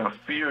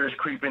 Fear is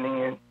creeping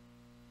in.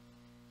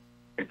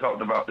 They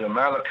talked about the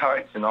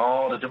Amalekites and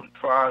all the different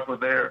tribes were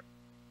there.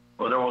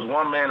 But there was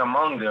one man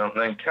among them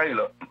named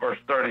Caleb. Verse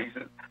 30, he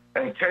says,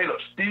 and Caleb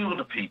stilled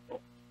the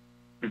people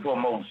before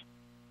Moses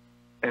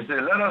and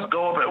said, let us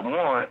go up at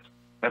once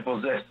and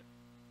possess it.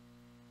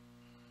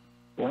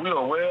 For we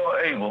are well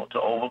able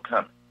to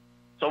overcome it.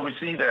 So we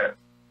see that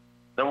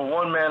there was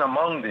one man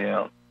among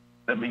them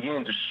that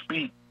began to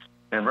speak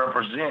and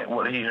represent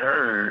what he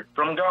heard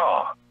from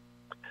God.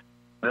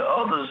 The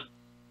others,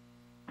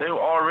 they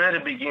were already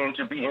beginning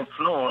to be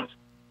influenced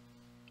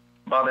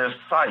by their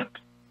sight,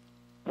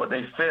 what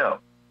they felt,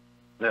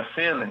 their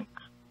feelings.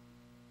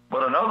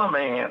 But another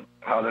man,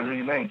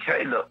 hallelujah, named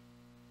Caleb,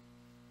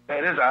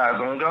 had his eyes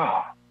on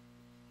God.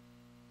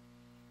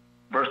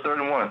 Verse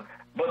 31,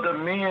 but the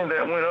men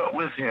that went up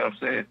with him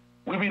said,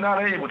 we be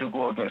not able to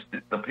go against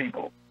the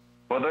people,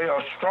 for they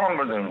are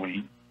stronger than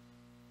we.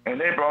 And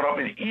they brought up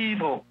an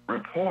evil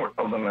report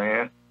of the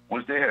land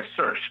which they had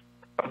searched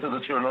unto the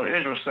children of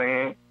Israel,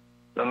 saying,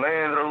 the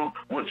land through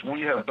which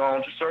we have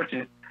gone to search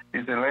it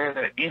is the land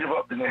that eateth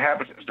up the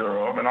inhabitants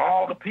thereof and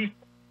all the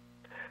people.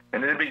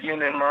 And they begin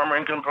to murmur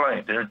and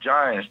complain. They're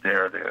giants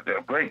there.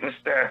 They're great in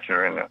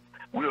stature, and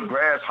we're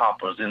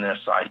grasshoppers in their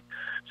sight.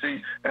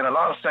 See, and a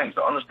lot of saints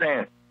to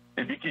understand,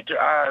 if you keep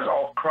your eyes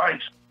off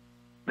Christ,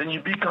 then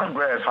you become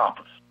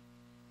grasshoppers.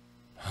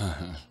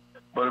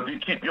 But if you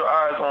keep your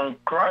eyes on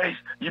Christ,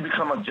 you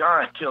become a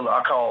giant killer.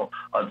 I call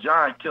a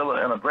giant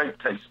killer and a grape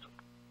taster.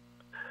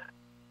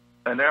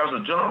 And there's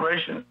a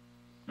generation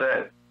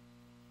that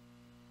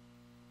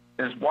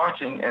is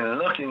watching and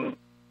looking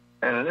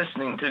and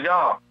listening to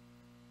God.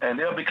 And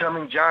they're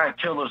becoming giant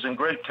killers and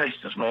grape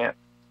tasters, man.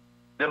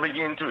 They're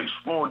beginning to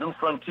explore new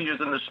frontiers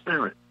in the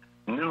spirit,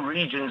 new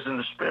regions in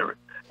the spirit.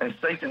 And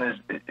Satan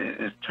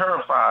is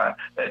terrified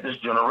at this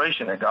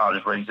generation that God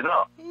is raising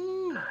up.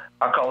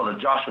 I call it a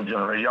Joshua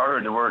generation. Y'all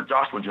heard the word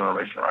Joshua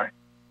generation, right?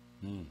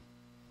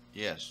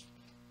 Yes.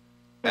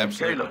 And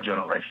Absolutely. Caleb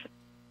generation.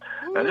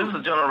 And this is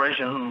a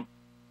generation who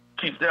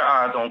keeps their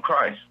eyes on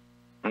Christ.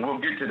 And we'll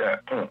get to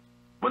that point.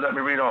 But let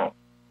me read on.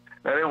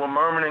 Now they were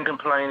murmuring and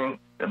complaining.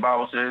 The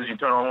Bible says, you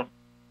turn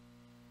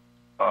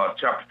on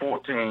chapter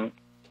 14,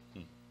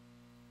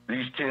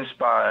 these 10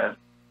 spies,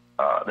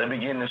 they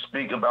begin to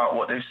speak about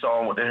what they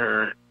saw, what they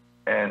heard.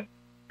 And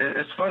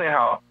it's funny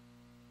how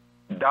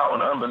doubt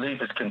and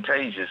unbelief is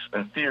contagious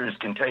and fear is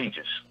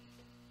contagious.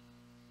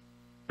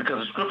 Because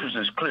the scriptures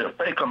is clear.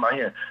 Faith come by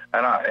hearing.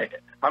 And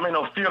I mean,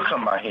 no, fear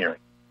come by hearing.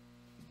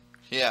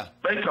 Yeah.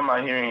 Faith come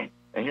by hearing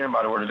and hearing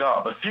by the word of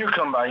God. But fear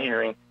come by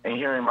hearing and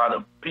hearing by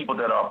the people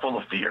that are full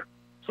of fear.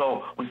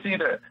 So we see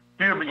that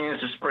fear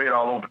begins to spread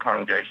all over the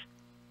congregation.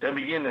 They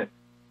begin to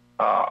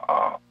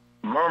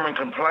murmur and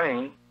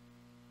complain.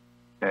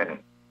 And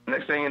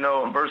next thing you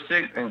know, in verse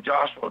 6, and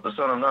Joshua, the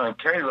son of Nun, and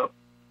Caleb,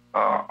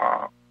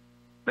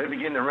 they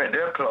begin to rent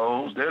their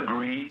clothes, their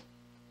greed.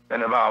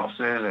 And the Bible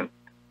says in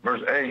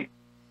verse 8,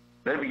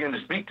 they begin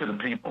to speak to the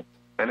people.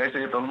 And they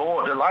say, if the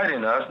Lord delight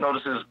in us,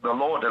 notices the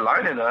Lord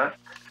delight in us,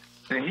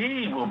 then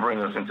he will bring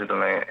us into the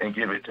land and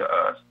give it to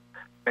us.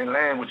 A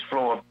land which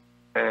floweth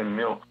and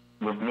milk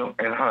with milk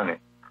and honey.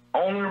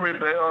 Only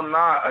rebel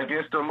not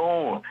against the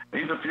Lord,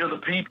 neither fear the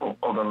people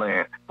of the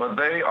land, but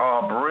they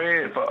are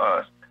bread for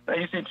us. Now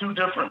you see two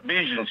different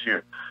visions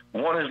here.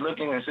 One is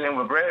looking and saying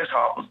we're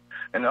grasshoppers,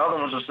 and the other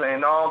ones are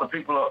saying, no, the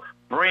people are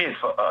bread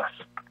for us.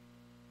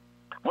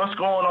 What's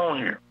going on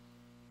here?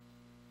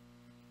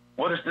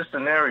 What is this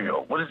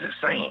scenario? What is it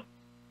saying?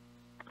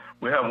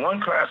 We have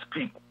one class of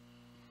people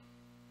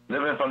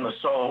living from the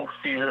soul,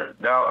 fear,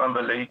 doubt,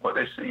 unbelief, what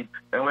they see.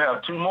 And we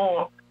have two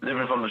more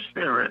living from the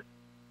spirit,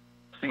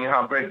 seeing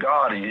how great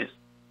God is,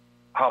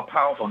 how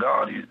powerful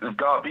God is. If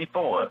God be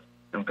for us,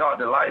 if God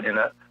delight in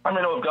us, I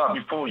mean, if God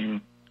be for you,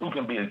 who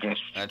can be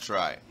against you? That's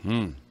right.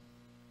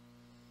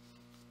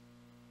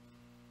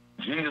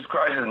 Jesus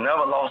Christ has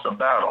never lost a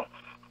battle,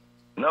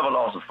 never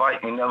lost a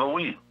fight, and he never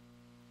will.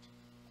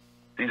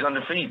 He's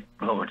undefeated,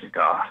 glory to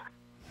God.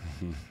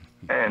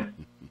 And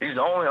he's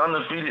the only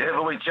undefeated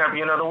heavyweight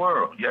champion of the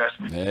world, you ask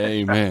me.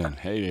 Amen.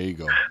 Hey, there you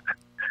go.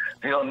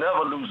 He'll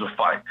never lose a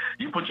fight.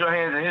 You put your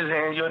hands in his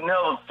hands, you'll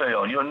never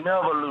fail. You'll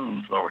never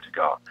lose, glory to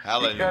God.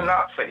 Hallelujah. He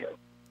cannot fail.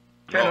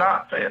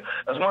 Cannot fail.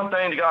 There's one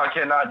thing that God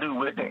cannot do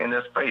with it, and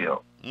that's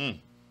fail.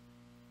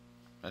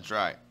 That's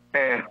right.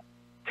 And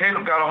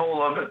Caleb got a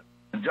hold of it.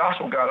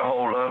 Joshua got a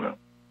hold of it.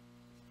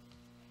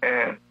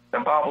 And the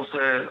Bible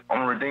says,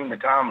 I'm going to redeem the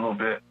time a little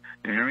bit.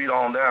 If you read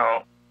on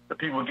down, the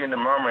people began to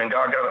murmur, and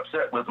God got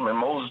upset with them, and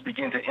Moses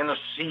began to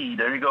intercede.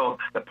 There you go,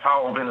 the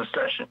power of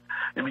intercession.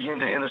 He began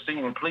to intercede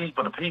and plead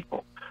for the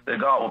people that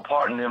God will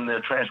pardon them their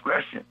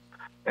transgression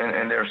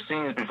and their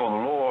sins before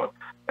the Lord.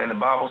 And the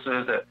Bible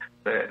says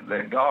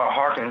that God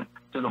hearkened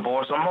to the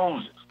voice of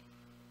Moses.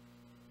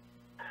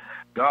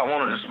 God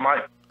wanted to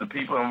smite the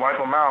people and wipe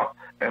them out,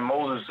 and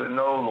Moses said,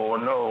 no,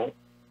 Lord, no.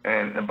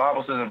 And the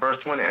Bible says in verse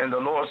 20, and the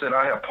Lord said,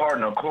 I have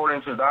pardoned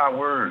according to thy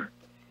word.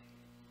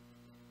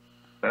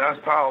 And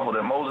that's powerful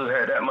that Moses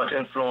had that much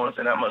influence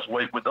and that much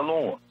weight with the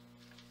Lord.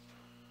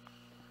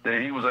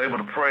 that he was able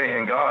to pray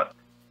and God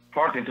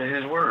hearkened to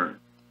his word.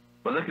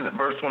 But look at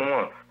verse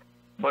 21.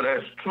 But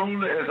as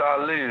truly as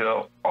I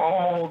live,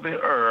 all the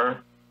earth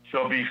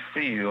shall be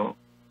filled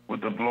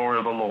with the glory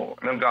of the Lord.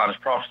 And then God is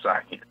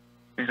prophesying here.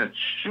 He said,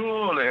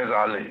 surely as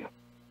I live.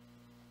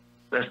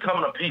 There's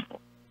coming a people.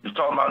 He's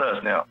talking about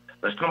us now.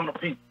 There's coming a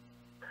people.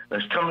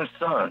 There's coming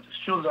sons. As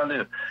surely as I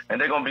live.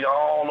 And they're going to be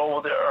all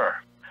over the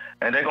earth.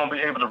 And they're going to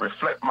be able to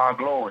reflect my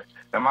glory.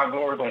 And my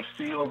glory is going to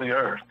fill the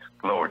earth.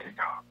 Glory to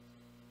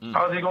God.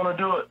 How is he going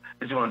to do it?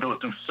 He's going to do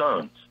it through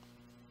sons.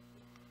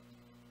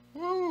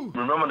 Woo.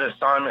 Remember the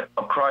assignment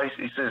of Christ?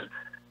 He says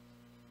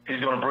he's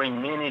going to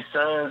bring many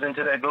sons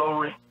into that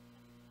glory.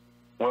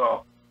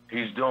 Well,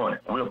 he's doing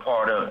it. We're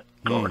part of it.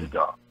 Glory to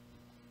God.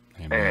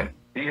 Amen. And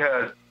he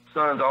has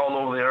sons all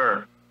over the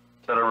earth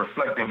that are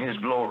reflecting his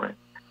glory.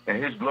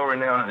 And his glory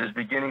now is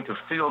beginning to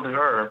fill the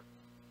earth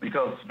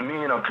because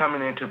men are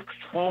coming into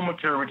full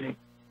maturity,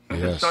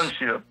 into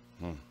sonship,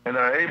 and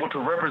are able to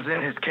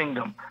represent his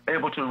kingdom,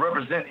 able to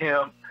represent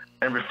him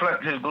and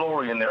reflect his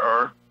glory in the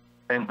earth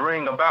and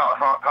bring about,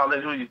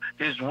 hallelujah,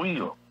 his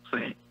will,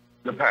 see,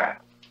 the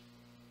path.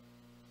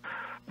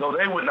 Though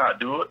they would not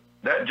do it,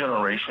 that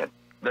generation,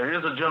 there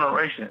is a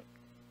generation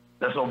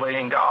that's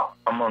obeying God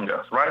among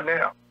us right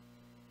now.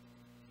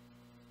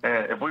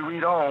 And if we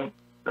read on,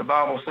 the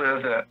Bible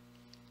says that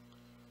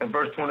in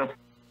verse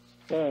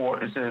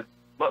 24, it says,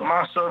 but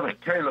my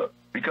servant Caleb,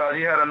 because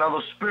he had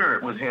another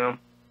spirit with him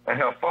and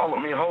have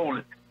followed me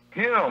wholly,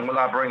 him will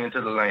I bring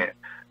into the land.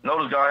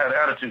 Notice God had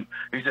attitude.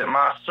 He said,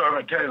 my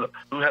servant Caleb,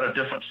 who had a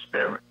different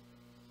spirit,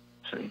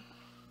 see,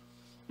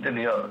 than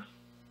the others.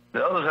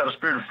 The others had a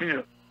spirit of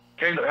fear.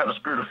 Caleb had a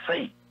spirit of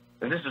faith.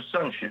 And this is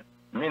sonship.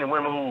 Men and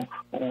women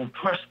who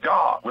trust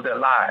God with their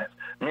lives.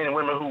 Men and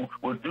women who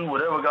will do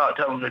whatever God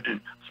tells them to do.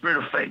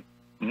 Spirit of faith.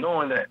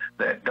 Knowing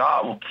that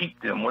God will keep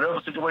them. Whatever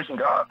situation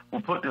God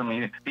will put them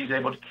in, he's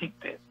able to keep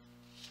them.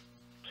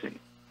 See?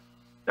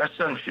 That's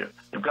sonship.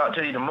 If God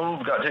tell you to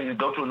move, God tell you to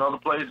go to another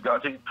place,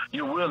 God tell you,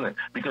 you're willing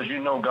because you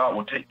know God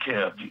will take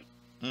care of you.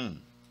 And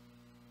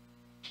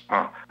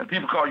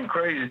people call you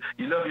crazy.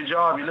 You love your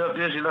job, you love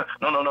this, you love...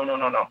 No.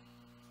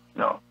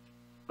 No.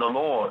 The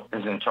Lord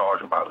is in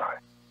charge of my life.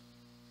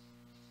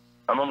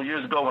 I remember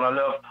years ago when I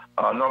left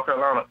North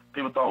Carolina,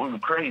 people thought we were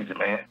crazy,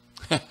 man.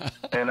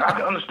 And I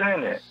can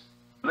understand that,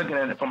 looking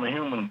at it from a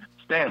human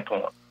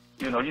standpoint.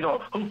 You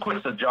know, who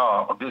quits a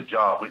job, a good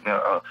job,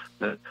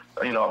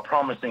 a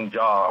promising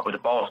job where the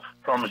boss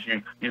promised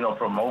you,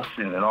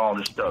 promotion and all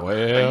this stuff. Well.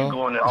 And you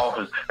go in the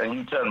office and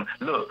you tell him,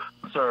 look,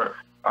 sir,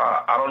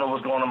 I don't know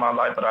what's going on in my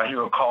life, but I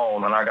hear a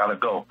call and I got to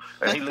go.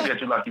 And he look at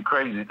you like you're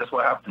crazy. That's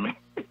what happened to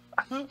me.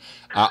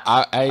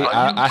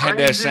 I had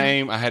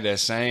that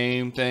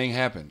same thing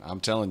happen.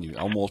 I'm telling you,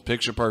 almost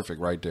picture perfect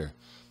right there.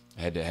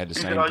 I had the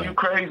same said, thing. are you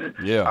crazy?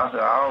 Yeah. I said,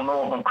 I don't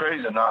know if I'm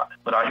crazy or not,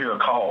 but I hear a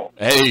call.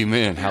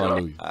 Amen.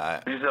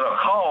 Hallelujah. He said, a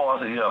call? I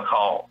said, yeah, a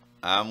call.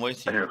 I'm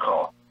with you. I hear a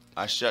call.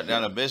 I shut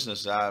down a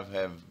business I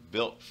have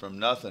built from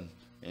nothing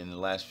in the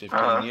last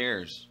 15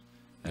 years.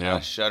 And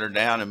I shut her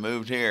down and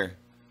moved here.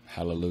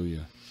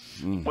 Hallelujah.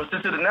 Well,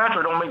 since it's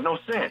natural, it don't make no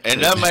sense. It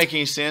doesn't make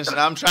any sense, and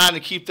I'm trying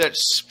to keep that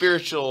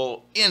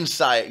spiritual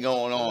insight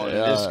going on. And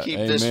just keep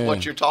this,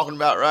 what you're talking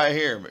about right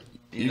here. But,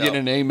 you get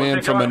an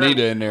amen from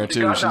Anita in there,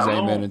 too. She's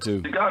amening,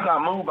 too. God's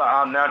not moved by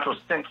our natural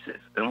senses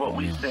and what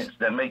we sense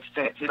that makes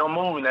sense. He don't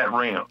move in that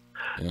realm.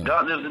 Yeah.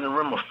 God lives in the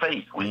realm of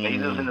faith. He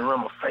lives in the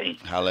realm of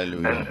faith.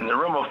 Hallelujah. And the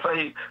realm of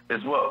faith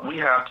is what we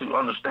have to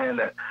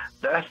understand,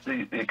 that's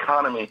the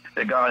economy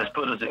that God has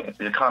put us in,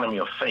 the economy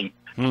of faith.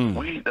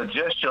 We, the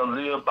just shall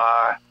live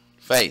by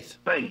faith.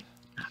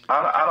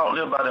 I don't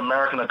live by the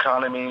American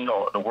economy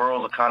or the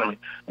world's economy.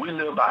 We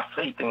live by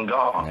faith in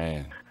God.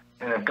 Man.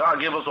 And if God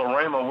give us a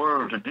rhema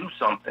word to do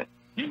something,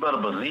 you better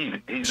believe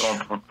it. He's going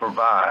to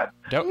provide.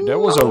 That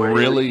was a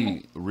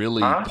really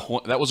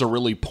that was a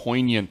really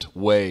poignant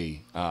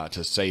way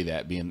to say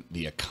that, being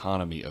the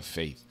economy of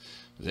faith.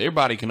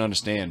 Everybody can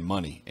understand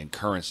money and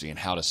currency and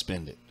how to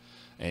spend it,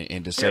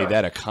 and to say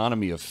that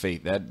economy of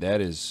faith,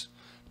 that is.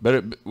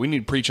 But we need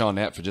to preach on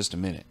that for just a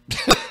minute.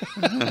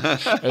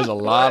 There's a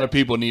lot of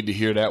people need to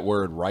hear that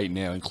word right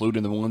now,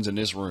 including the ones in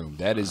this room.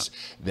 That is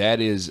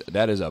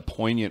a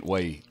poignant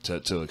way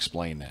to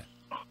explain that.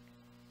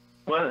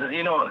 Well,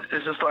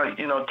 it's just like,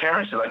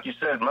 currency, like you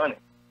said, money.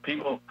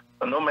 People,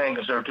 no man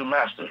can serve two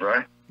masters,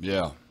 right?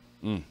 Yeah.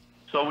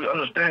 So we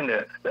understand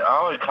that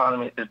our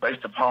economy is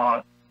based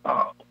upon,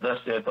 thus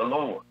said the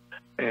Lord.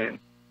 And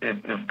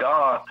if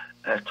God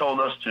has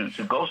told us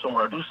to go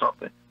somewhere or do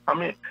something, I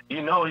mean,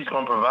 he's going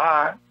to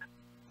provide.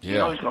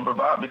 Yeah. He's going to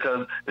provide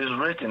because it's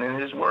written in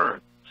his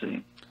word.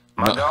 See,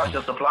 my God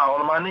shall supply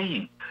all of my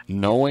needs.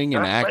 Knowing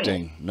and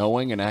acting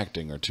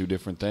are two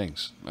different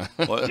things.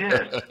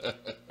 Yes.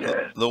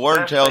 The word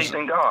that's tells faith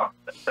in God.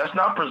 That's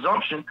not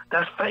presumption.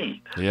 That's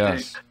faith.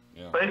 Yes.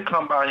 Yeah. Faith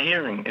come by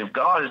hearing. If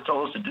God has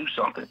told us to do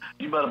something,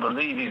 you better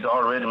believe he's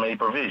already made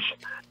provision.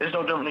 It's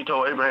no different. He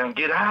told Abraham,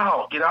 get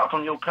out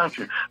from your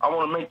country. I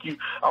want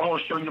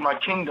to show you my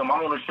kingdom.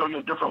 I want to show you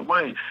a different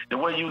way. The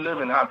way you live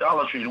in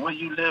idolatry, the way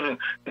you live in,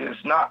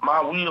 it's not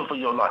my will for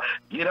your life.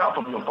 Get out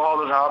from your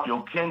father's house,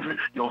 your kindred,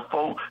 your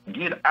folk.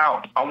 Get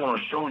out. I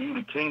want to show you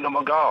the kingdom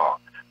of God.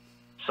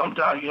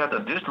 Sometimes you have to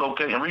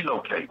dislocate and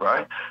relocate,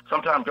 right?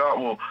 Sometimes God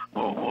will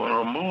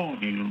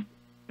remove you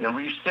and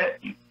reset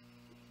you.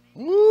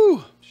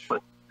 Woo!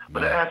 But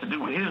that has to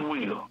do with his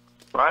will,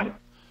 right?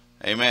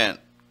 Amen.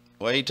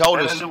 Well, he told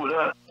That us. has to do with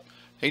us.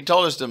 He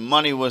told us that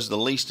money was the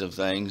least of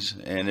things,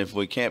 and if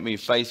we can't be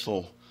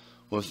faithful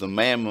with the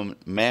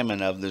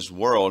mammon of this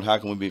world, how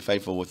can we be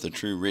faithful with the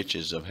true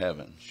riches of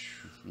heaven?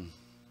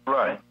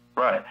 Right.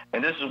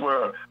 And this is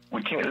where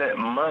we can't let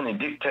money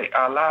dictate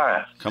our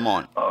lives. Come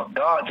on.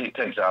 God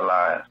dictates our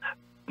lives,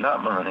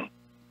 not money.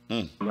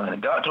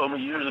 Mm. God told me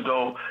years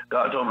ago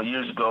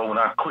when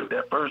I quit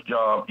that first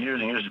job years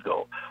and years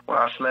ago, when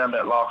I slammed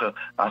that locker,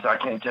 I said, I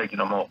can't take it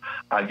no more.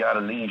 I got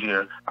to leave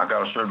here. I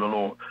got to serve the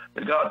Lord.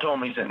 And God told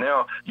me, he said,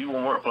 now you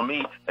going to work for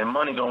me and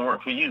money going to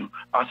work for you.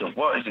 I said,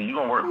 what? He said, you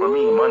going to work for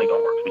me and money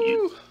going to work for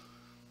you.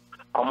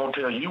 I'm going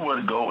to tell you where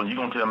to go and you're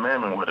going to tell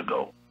Mammon where to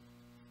go.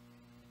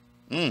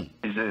 Mm.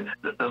 He said,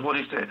 that's what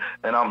he said.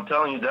 And I'm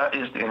telling you, that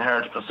is the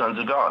inheritance of sons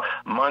of God.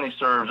 Money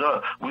serves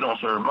us. We don't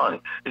serve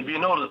money. If you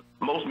notice,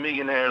 most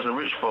millionaires and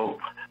rich folk,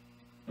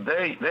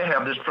 they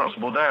have this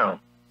principle down.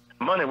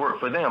 Money work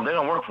for them. They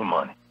don't work for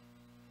money.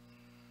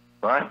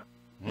 Right?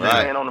 They're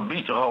laying on the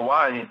beach of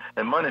Hawaii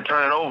and money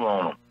turning over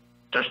on them.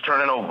 Just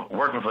turning over,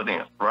 working for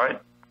them. Right?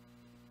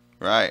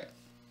 Right.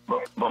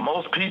 But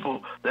most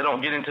people, they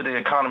don't get into the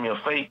economy of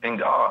faith in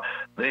God.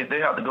 They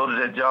have to go to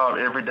that job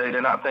every day.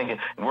 They're not thinking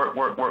work.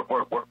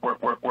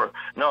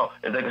 No,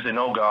 if they can say,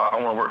 no, God,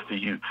 I want to work for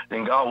you,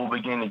 then God will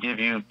begin to give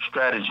you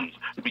strategies.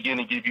 He'll begin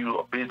to give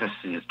you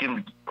businesses, give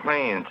you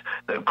plans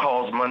that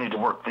cause money to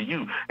work for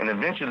you. And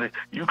eventually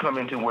you come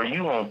into where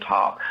you on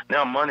top.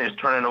 Now money is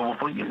turning over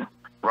for you,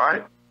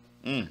 right?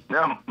 Mm.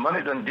 Now,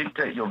 money doesn't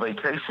dictate your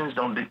vacations,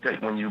 don't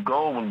dictate when you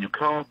go, when you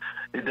come.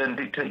 It doesn't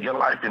dictate your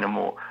life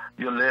anymore.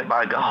 You're led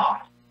by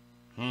God.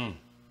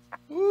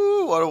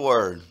 Ooh, what a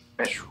word.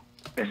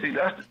 And see,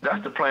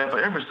 that's the plan for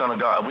every son of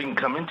God. We can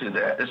come into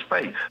that. It's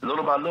faith.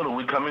 Little by little,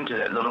 we come into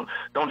that.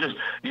 Don't just,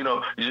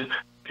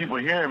 people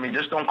hearing me,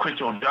 just don't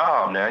quit your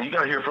job now. You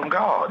got to hear from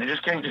God. You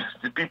just can't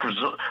just be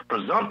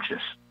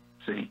presumptuous,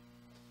 see.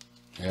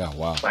 Yeah,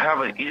 wow. But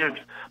have an ear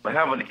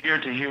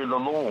to hear the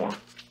Lord.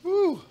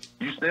 Woo.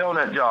 You stay on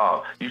that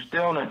job. You stay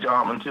on that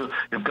job until,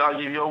 if God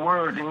give you a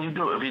word, then you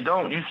do it. If he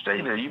don't, you stay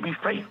there. You be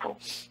faithful.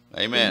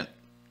 Amen.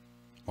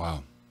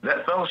 Wow.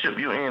 That fellowship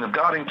you're in, if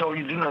God ain't told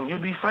you to do nothing, you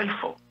be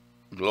faithful.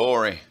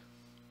 Glory.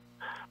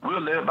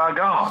 We're led by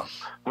God.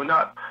 We're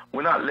not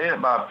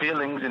led by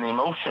feelings and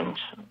emotions.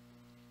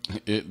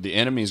 The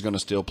enemy is going to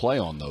still play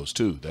on those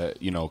too. That,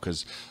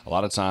 because a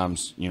lot of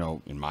times,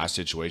 in my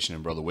situation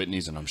and Brother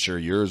Whitney's, and I'm sure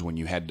yours, when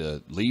you had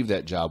to leave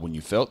that job, when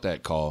you felt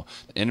that call,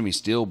 the enemy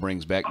still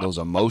brings back those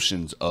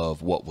emotions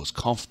of what was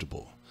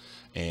comfortable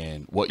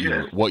and what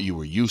you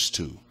were used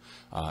to,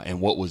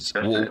 and what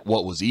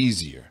was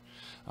easier.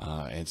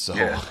 And so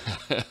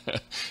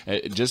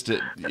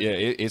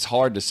it's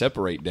hard to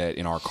separate that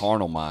in our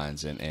carnal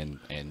minds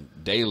and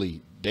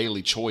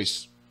daily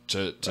choice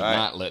to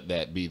not let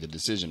that be the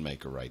decision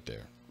maker right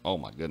there. Oh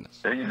my goodness.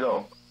 There you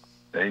go.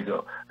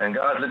 And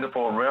God's looking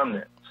for a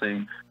remnant.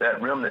 See,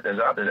 that remnant that's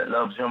out there that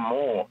loves him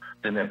more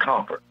than their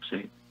comfort.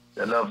 See,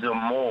 that loves him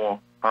more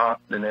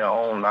than their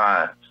own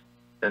lives.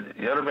 It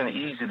would have been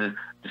easy to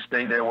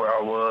stay there where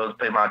I was,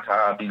 pay my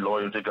tithe, be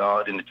loyal to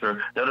God in the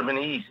church. That would have been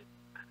easy.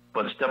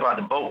 But to step out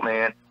the boat,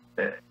 man,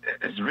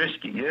 it's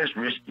risky. Yeah, it's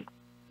risky.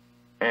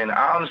 And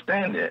I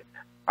understand that.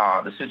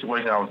 The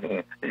situation I was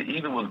in, it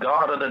either was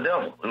God or the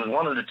devil. It was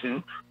one of the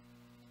two.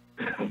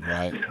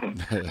 Right.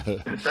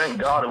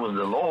 Thank God it was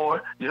the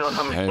Lord. You know what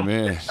I mean?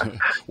 Amen.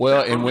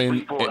 Well, and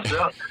when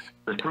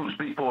the truth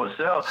speaks for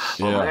itself.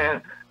 But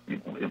man,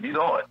 if you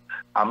don't,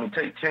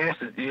 take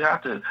chances. You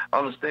have to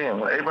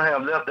understand, when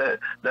Abraham left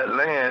that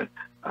land,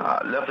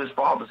 left his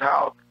father's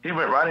house, he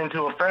went right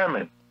into a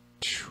famine.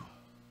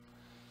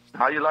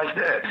 How you like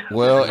that?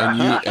 Well,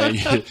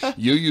 and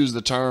you use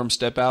the term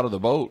 "step out of the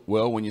boat."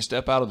 Well, when you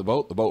step out of the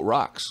boat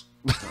rocks.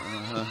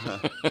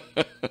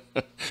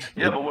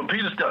 Yeah, but when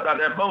Peter stepped out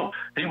that boat,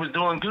 he was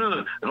doing good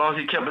as long as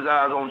he kept his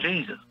eyes on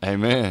Jesus.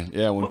 Amen.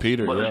 Yeah, when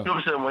Peter. But the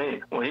scripture said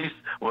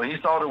when he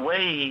saw the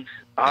waves,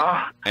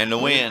 and the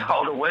wind, he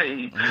saw the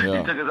waves.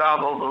 He took his eyes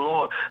off the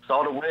Lord,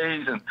 saw the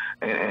waves,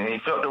 and he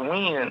felt the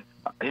wind.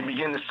 He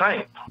began to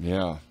sink.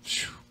 Yeah,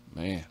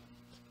 man.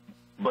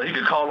 But he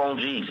could call on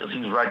Jesus. He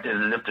was right there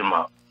to lift him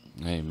up.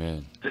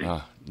 Amen. See,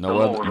 No the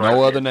Lord other, right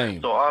no other there.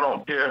 name. So I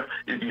don't care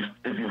if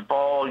you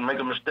fall, you make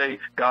a mistake,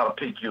 God will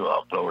pick you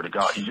up. Glory to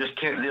God. You just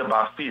can't live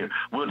by fear.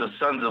 We're the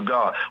sons of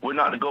God. We're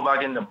not to go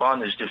back into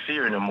bondage to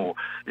fear anymore.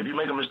 If you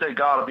make a mistake,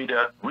 God will be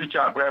there. Reach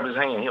out, grab his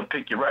hand. He'll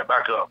pick you right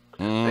back up.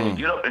 And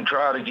get up and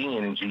try it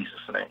again in Jesus'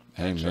 name.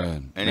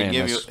 Amen. And Man,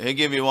 he'll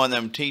give you one of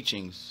them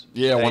teachings.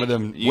 Yeah, one of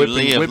them You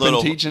whipping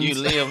little teachings.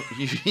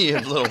 You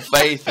have little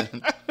faith.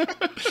 And,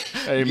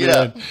 Hey,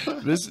 man,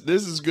 this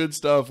is good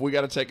stuff. We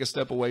got to take a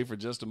step away for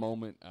just a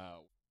moment.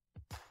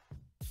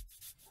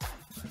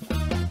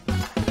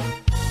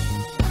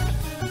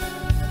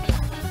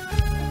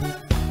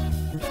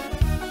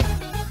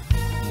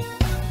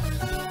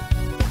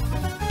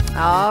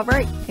 All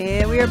right,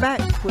 and we are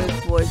back with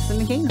Voice in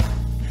the Kingdom.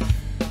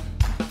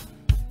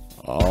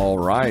 All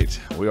right,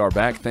 we are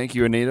back. Thank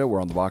you, Anita.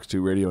 We're on the Box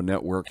 2 Radio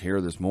Network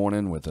here this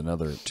morning with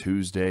another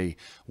Tuesday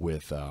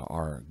with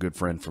our good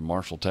friend from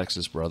Marshall,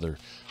 Texas, Brother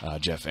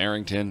Jeff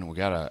Arrington. We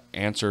got an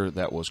answer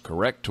that was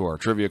correct to our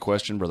trivia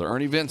question. Brother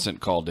Ernie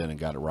Vincent called in and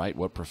got it right.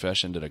 What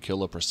profession did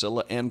Aquila,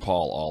 Priscilla, and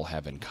Paul all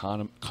have in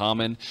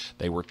common?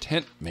 They were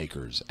tent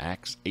makers,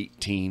 Acts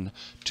 18,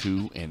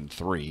 2 and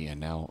 3. And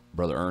now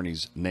Brother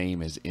Ernie's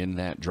name is in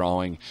that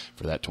drawing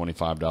for that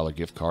 $25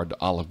 gift card to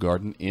Olive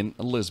Garden in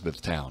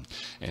Elizabethtown.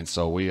 And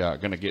so we are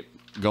going to get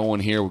going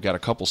here. We've got a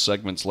couple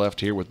segments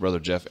left here with Brother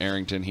Jeff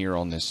Arrington here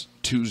on this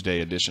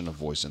Tuesday edition of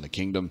Voice in the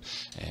Kingdom.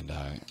 And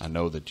I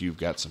know that you've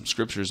got some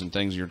scriptures and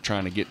things you're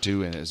trying to get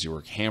to, and as you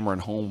were hammering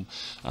home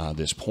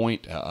this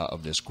point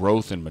of this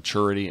growth and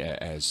maturity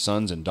as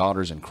sons and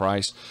daughters in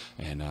Christ,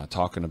 and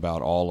talking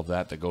about all of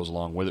that goes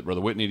along with it.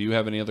 Brother Whitney, do you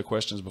have any other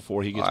questions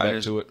before he gets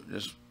back to it?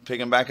 Just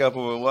picking back up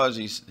where it was,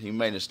 he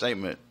made a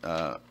statement,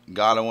 God,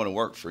 I want to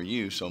work for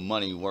you, so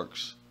money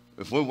works.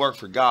 If we work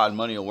for God,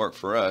 money will work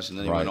for us. And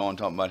then he went on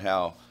talking about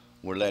how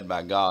we're led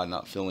by God,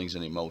 not feelings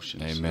and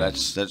emotions. Amen.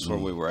 So that's where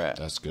we were at.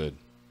 That's good.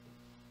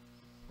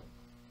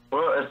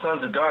 Well, as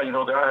sons of God,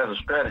 God has a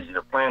strategy,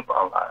 a plan for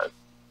our lives.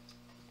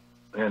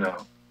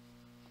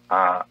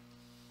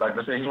 Like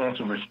I said, he wants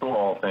to restore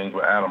all things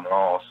where Adam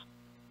lost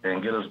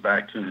and get us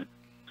back to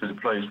the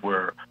place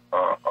where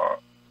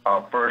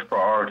our first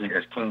priority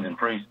as kings and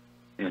priests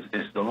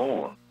is the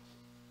Lord.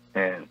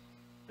 And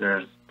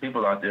there's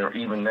people out there,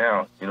 even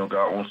now,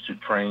 God wants to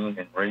train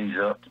and raise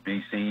up to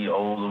be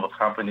CEOs of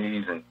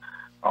companies, and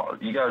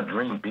you got to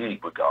dream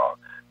big with God.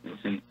 You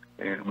see,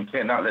 and we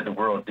cannot let the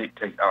world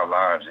dictate our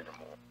lives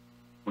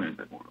anymore.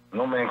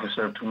 No man can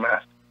serve two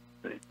masters.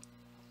 See?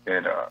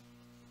 And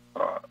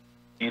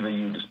either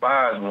you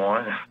despise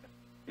one,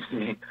 you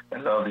see,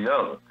 and love the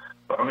other.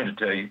 But I'm here to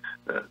tell you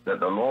that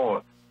the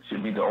Lord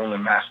should be the only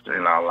master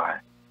in our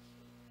life.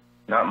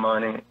 Not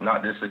money,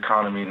 not this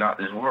economy, not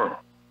this world.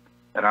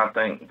 And I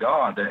thank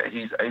God that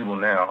he's able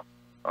now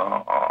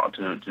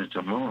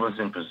to move us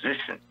in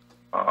position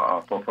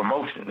for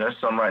promotion. There's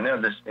some right now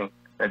listening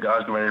that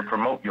God's going to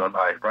promote your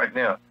life right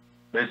now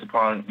based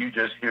upon you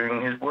just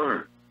hearing his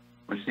word,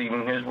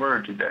 receiving his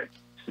word today.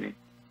 See,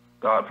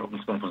 God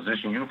is going to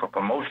position you for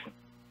promotion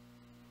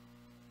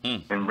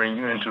and bring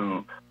you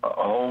into a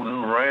whole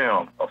new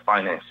realm of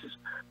finances.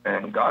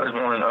 And God is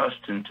wanting us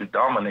to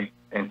dominate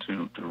and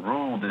to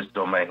rule this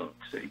domain,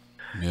 see.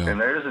 Yeah.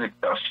 And there is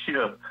a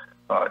shift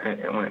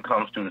and when it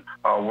comes to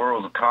our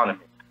world's economy,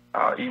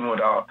 even with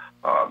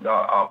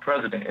our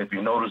president, if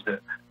you notice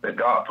that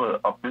God put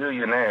a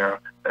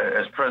billionaire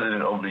as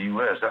president over the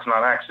U.S., that's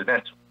not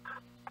accidental.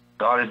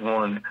 God is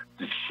wanting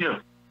to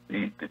shift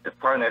the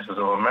finances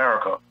of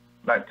America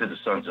back to the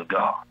sons of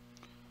God.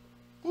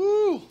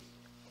 Woo!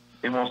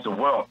 He wants the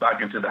wealth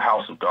back into the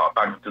house of God,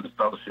 back into the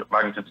fellowship,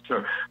 back into the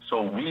church,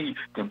 so we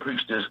can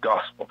preach this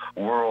gospel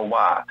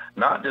worldwide.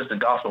 Not just the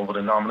gospel of a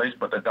denomination,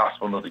 but the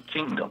gospel of the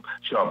kingdom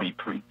shall be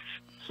preached.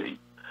 See,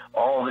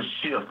 all this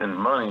shift in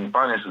money and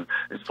finances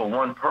is for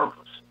one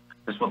purpose.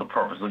 It's for the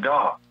purpose of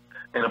God.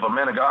 And if a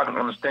man of God can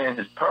understand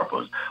his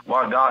purpose,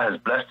 why God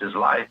has blessed his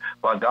life,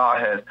 why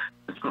God has,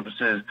 the scripture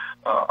says,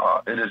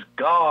 it is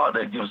God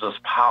that gives us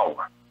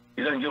power.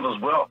 He doesn't give us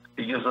wealth.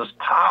 He gives us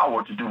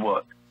power to do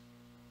what?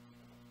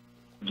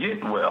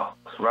 Get wealth,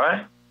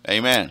 right?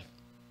 Amen.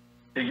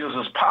 He gives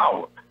us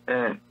power.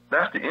 And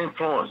that's the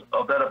influence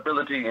of that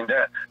ability and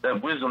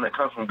that wisdom that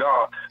comes from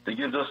God that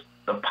gives us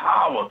the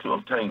power to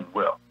obtain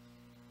wealth.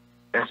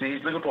 And see,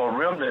 he's looking for a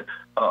remnant,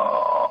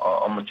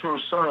 a mature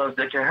sons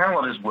that can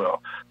handle this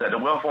wealth, that the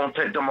wealth won't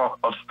take them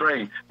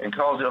astray and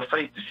cause their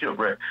faith to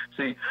shipwreck.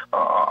 See,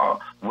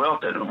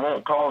 wealth that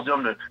won't cause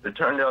them to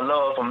turn their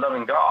love from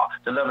loving God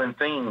to loving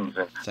things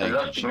and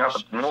lusting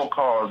after more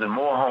cars and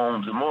more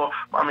homes and more.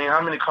 I mean,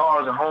 how many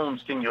cars and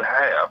homes can you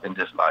have in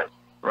this life,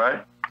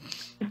 right?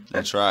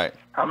 That's right.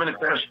 How many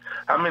pairs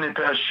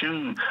of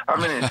shoes? How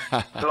many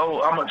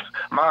clothes? How much?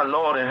 My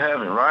Lord in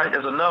heaven, right?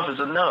 Enough is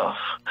enough.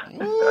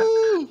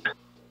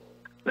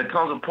 There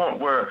comes a point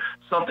where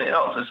something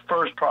else is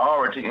first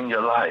priority in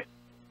your life.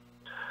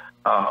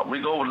 We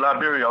go to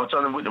Liberia. I was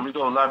telling you, we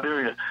go to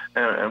Liberia,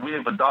 and we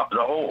have adopted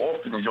a whole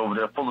orphanage over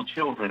there full of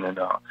children. And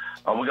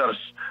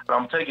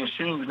I'm taking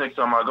shoes next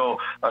time I go.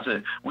 I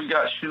said, we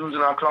got shoes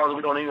in our closet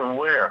we don't even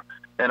wear.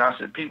 And I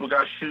said, people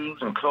got shoes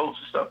and clothes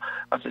and stuff.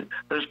 I said,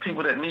 there's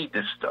people that need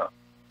this stuff.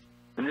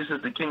 And this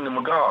is the kingdom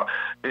of God.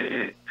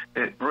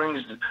 It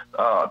brings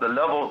the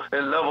level,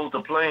 it levels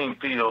the playing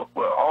field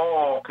where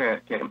all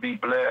can be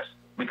blessed,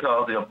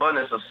 because the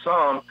abundance of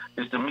some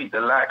is to meet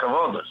the lack of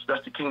others.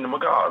 That's the kingdom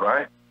of God,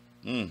 right?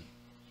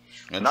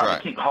 That's Not right.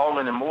 to keep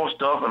hauling in more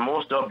stuff,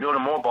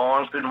 building more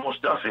barns, putting more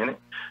stuff in it,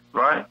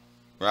 right?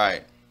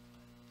 Right.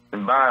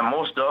 And buying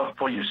more stuff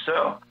for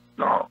yourself.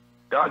 No,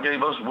 God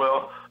gave us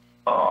wealth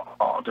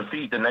to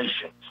feed the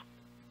nations.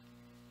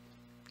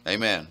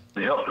 Amen.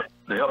 They help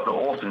the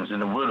orphans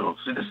and the widows.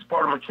 See, this is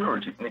part of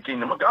maturity in the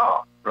kingdom of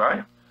God,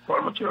 right? Part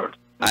of maturity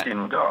in the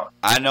kingdom of God.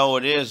 I know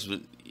it is,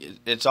 but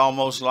it's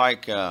almost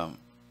like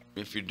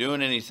if you're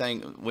doing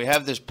anything, we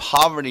have this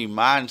poverty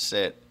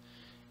mindset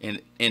in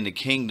the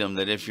kingdom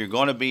that if you're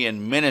going to be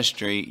in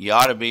ministry, you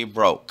ought to be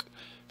broke.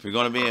 If you're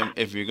going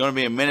to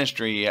be in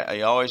ministry,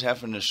 you always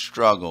having to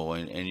struggle,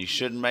 and you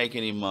shouldn't make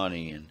any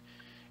money,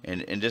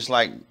 and just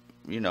like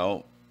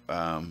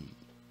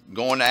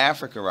going to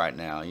Africa right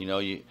now,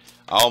 I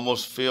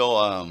almost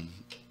feel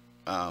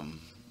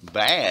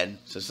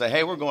bad to say,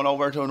 hey, we're going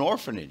over to an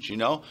orphanage.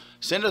 Send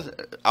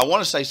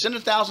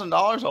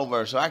 $1,000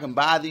 over so I can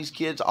buy these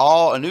kids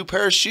all a new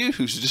pair of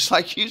shoes, just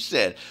like you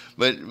said.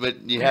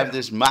 But you have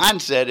this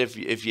mindset,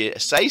 if you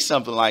say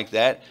something like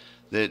that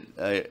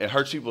it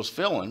hurts people's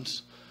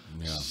feelings.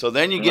 Yeah. So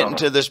then you get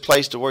into this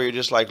place to where you're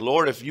just like,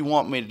 Lord, if you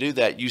want me to do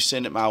that, you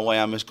send it my way.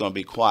 I'm just going to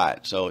be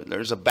quiet. So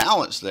there's a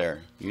balance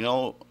there,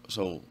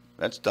 So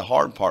that's the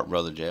hard part,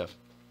 Brother Jeff.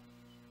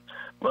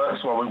 Well,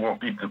 that's why we want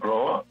people to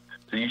grow up.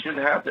 So you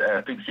shouldn't have to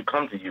ask. People should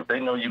come to you. If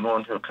they know you're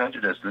going to a country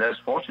that's less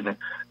fortunate,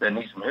 that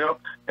needs some help,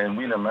 and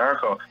we in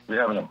America, we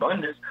have an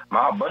abundance.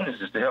 My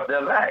abundance is to help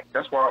their lack.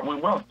 That's why we're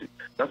wealthy.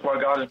 That's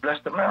why God has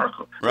blessed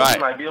America. Right.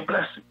 It might be a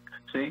blessing.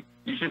 See,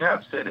 you shouldn't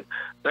have to say it.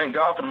 Thank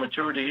God for the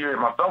maturity here in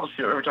my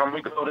fellowship. Every time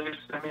we go, they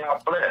send me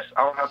out blessed.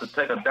 I don't have to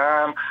take a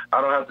dime. I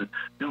don't have to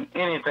do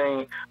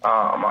anything.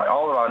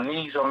 All of our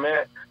needs are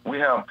met. We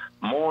have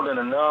more than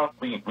enough.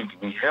 We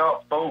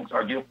help folks.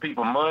 I give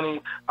people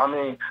money. I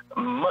mean,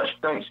 much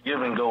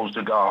thanksgiving goes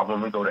to God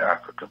when we go to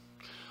Africa.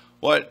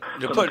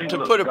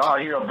 God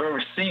here are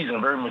very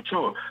seasoned, very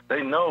mature.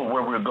 They know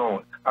where we're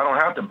going. I don't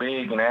have to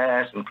beg and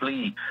ask and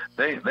plead.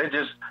 They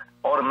just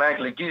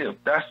automatically give.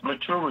 That's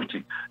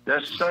maturity.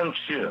 That's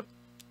sonship.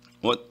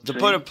 Well, to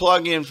put a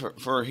plug in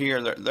for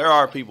here, there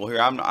are people here.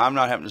 I'm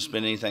not having to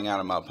spend anything out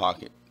of my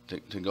pocket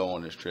to go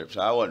on this trip.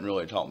 So I wasn't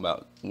really talking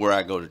about where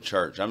I go to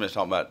church. I'm just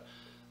talking about,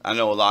 I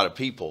know a lot of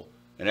people,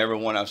 and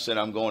everyone I've said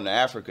I'm going to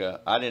Africa,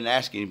 I didn't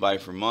ask anybody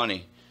for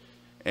money.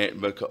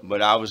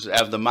 But I was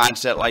of the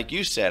mindset like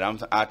you said.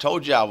 I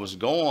told you I was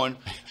going.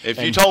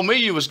 If you told me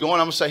you was going,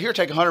 I'm gonna say, here,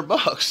 take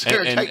 $100.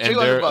 Here, take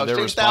 $200. Their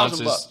take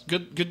response $1,000. is,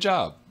 good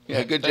job.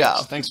 Yeah, good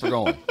job. Thanks for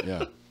going.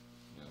 Yeah.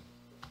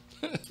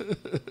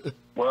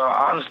 Well,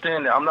 I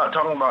understand that. I'm not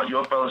talking about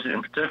your fellowship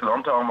in particular.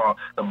 I'm talking about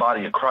the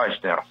body of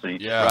Christ now. See,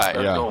 Yeah. Right.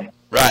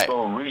 Let's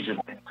go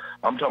regional.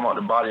 I'm talking about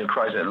the body of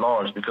Christ at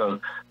large, because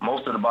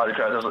most of the body of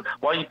Christ.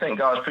 Why do you think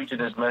God's preaching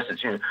this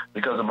message here?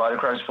 Because the body of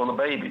Christ is full of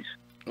babies.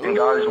 And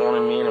God is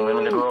wanting men and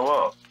women to grow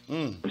up.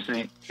 You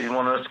see, He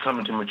wanted us to come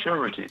into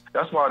maturity.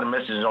 That's why the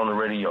message is on the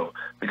radio,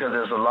 because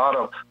there's a lot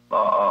of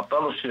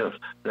fellowships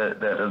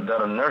that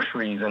are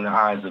nurseries in the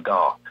eyes of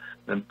God.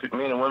 The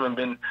men and women have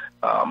been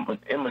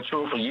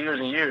immature for years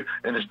and years,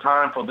 and it's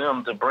time for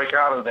them to break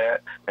out of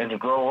that and to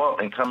grow up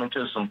and come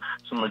into some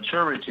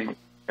maturity,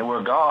 and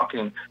where God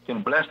can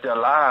bless their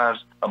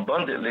lives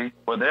abundantly,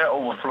 where their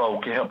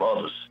overflow can help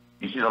others.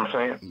 You see what I'm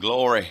saying?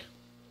 Glory.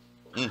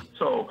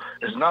 So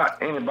it's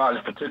not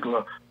anybody's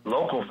particular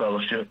local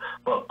fellowship,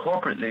 but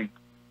corporately,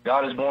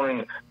 God is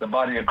wanting the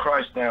body of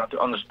Christ now to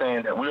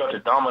understand that we are to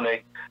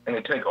dominate and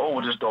to take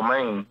over this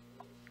domain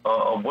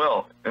of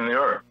wealth in the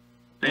earth.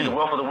 See, the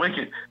wealth of the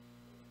wicked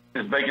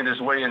is making its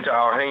way into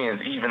our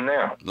hands even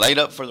now. Laid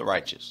up for the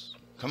righteous.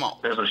 Come on.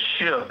 There's a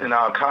shift in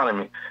our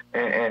economy,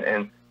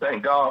 and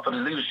thank God for the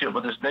leadership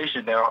of this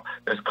nation now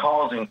that's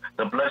causing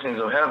the blessings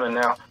of heaven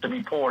now to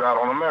be poured out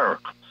on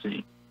America.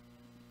 See?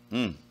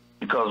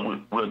 Because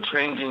we're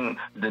changing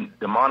the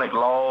demonic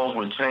laws,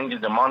 we're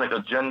changing demonic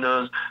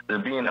agendas, they're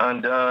being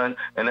undone,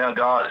 and now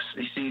God,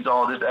 He sees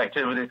all this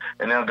activity,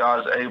 and now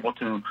God is able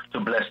to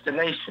bless the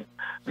nation,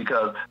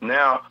 because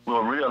now we're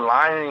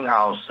realigning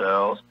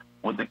ourselves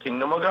with the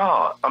kingdom of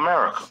God,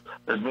 America.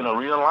 There's been a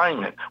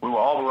realignment. We were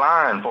off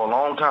line for a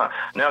long time.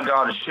 Now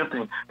God is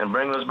shifting and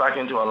bringing us back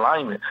into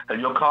alignment. Have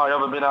your car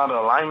ever been out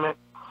of alignment?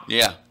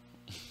 Yeah.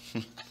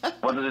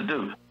 What does it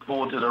do?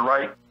 Pull to the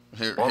right?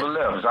 On the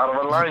left, it's out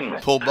of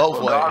alignment. Pull both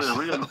ways. God is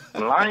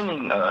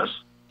realigning us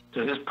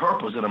to His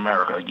purpose in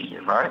America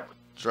again, right?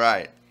 That's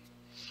right.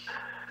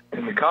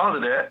 And because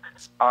of that,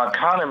 our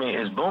economy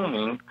is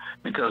booming,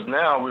 because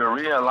now we're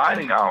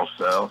realigning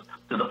ourselves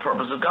to the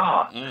purpose of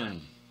God.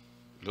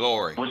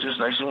 Glory. Which this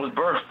nation was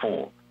birthed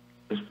for.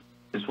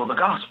 It's for the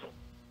gospel.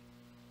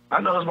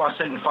 I know that's why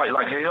Satan fight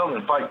like hell,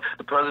 and fight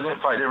the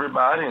president, fight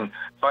everybody, and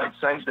fight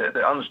saints that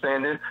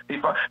understand this. He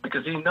fight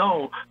because he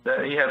knows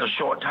that he has a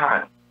short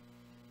time.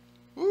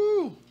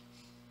 Woo.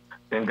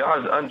 And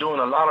God's undoing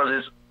a lot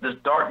of this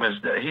darkness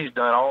that he's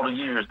done all the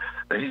years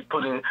that he's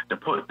put in to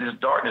put this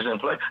darkness in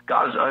place.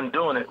 God is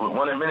undoing it with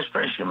one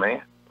administration,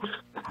 man.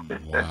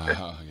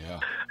 Wow, yeah.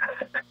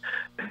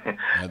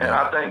 And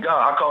I thank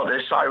God. I call it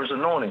the Cyrus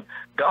anointing.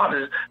 God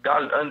is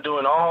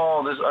undoing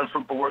all this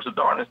unfruitful works of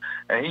darkness,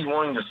 and he's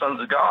wanting the sons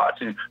of God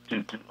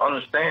to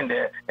understand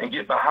that and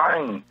get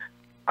behind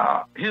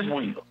his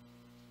will.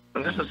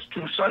 And this is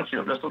true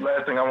sonship. That's the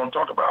last thing I want to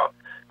talk about.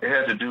 It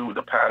has to do with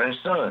the pattern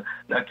son.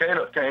 Now,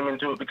 Caleb came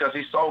into it because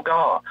he saw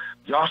God.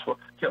 Joshua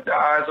kept their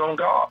eyes on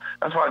God.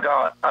 That's why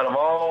God, out of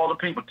all the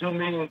people, 2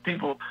 million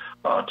people,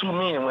 2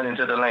 million went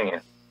into the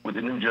land with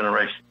the new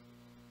generation.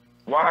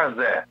 Why is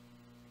that?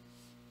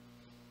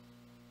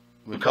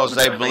 Because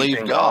they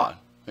believe God.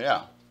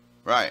 Yeah.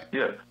 Right.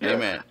 Yeah.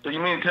 Amen. So you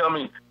mean to tell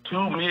me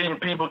 2 million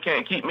people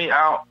can't keep me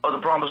out of the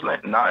promised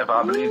land? Not if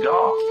I believe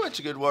God. Ooh, that's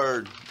a good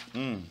word.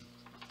 You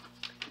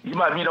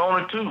might be the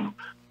only 2.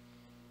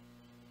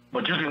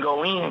 But you can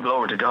go in,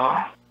 glory to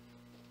God.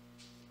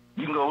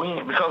 You can go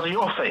in because of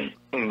your faith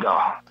in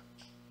God.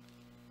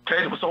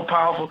 Caleb was so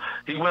powerful,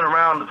 he went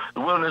around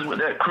the wilderness with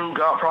that crew.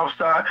 God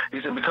prophesied. He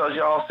said, because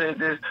y'all said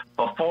this,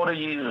 for 40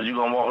 years you're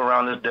going to walk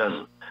around this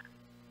desert.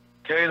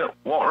 Caleb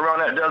walked around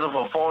that desert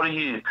for 40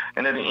 years,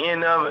 and at the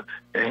end of it,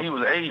 and he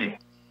was 80.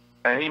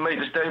 And he made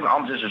the statement,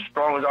 I'm just as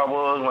strong as I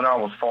was when I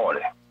was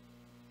 40.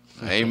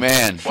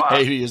 Amen. Why?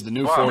 80 is the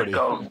new Why? 40.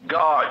 Because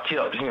God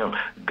kept him.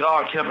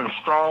 God kept him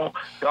strong.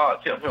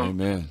 God kept him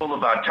Amen. full of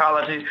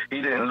vitality.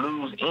 He didn't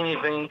lose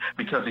anything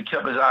because he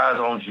kept his eyes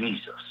on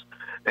Jesus.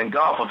 And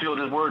God fulfilled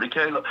his word to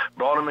Caleb,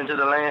 brought him into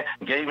the land,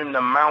 gave him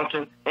the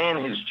mountain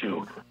and his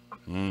children.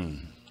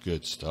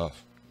 Good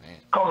stuff.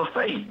 Because of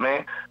faith,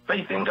 man.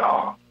 Faith in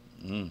God.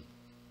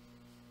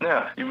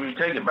 Now, if we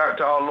take it back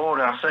to our Lord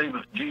and our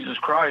Savior, Jesus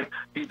Christ,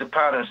 he's the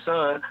pattern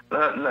son.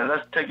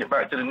 Let's take it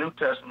back to the New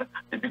Testament.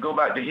 If you go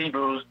back to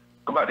Hebrews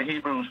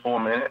for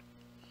a minute.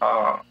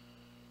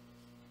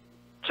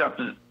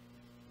 Chapter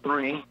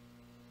 3.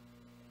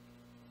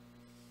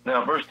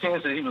 Now, verse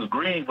 10 says he was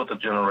grieved with the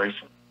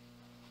generation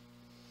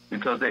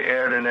because they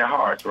erred in their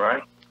hearts,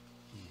 right?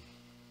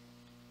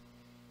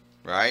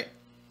 Right.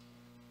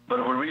 But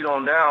if we read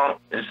on down,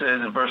 it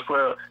says in verse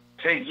 12,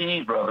 take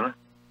heed, brethren,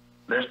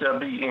 lest there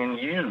be in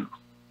you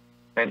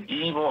an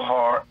evil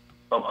heart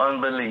of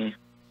unbelief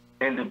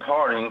in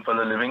departing from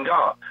the living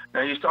God.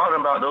 Now, he's talking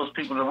about those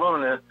people in the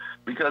wilderness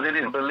because they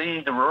didn't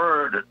believe the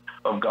word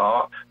of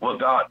God, what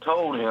God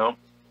told him.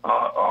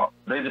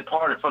 They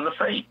departed from the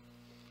faith.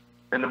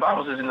 And the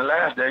Bible says in the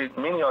last days,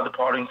 many are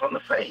departing from the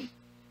faith,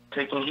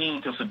 taking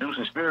heed to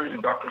seducing spirits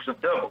and doctrines of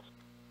devils.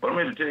 But I'm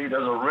here to tell you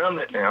there's a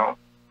remnant now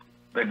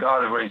that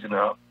God is raising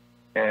up.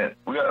 And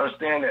we got to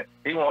understand that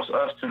he wants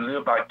us to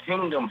live by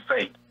kingdom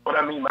faith. What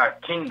I mean by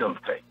kingdom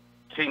faith?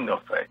 Kingdom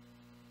faith.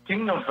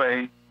 Kingdom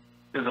faith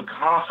is a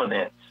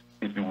confidence,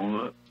 if you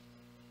would,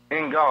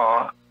 in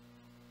God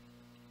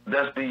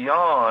that's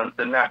beyond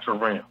the natural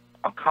realm.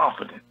 A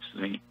confidence,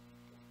 see,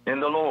 in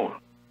the Lord.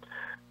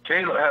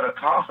 Caleb had a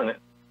confidence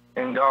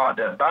in God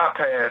that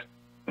bypassed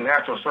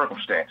natural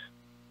circumstances.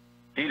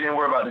 He didn't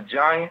worry about the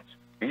giants.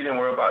 He didn't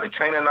worry about the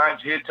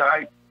Canaanites,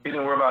 Hittites. He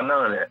didn't worry about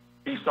none of that.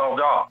 He saw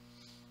God.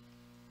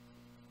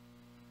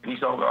 He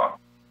saw God.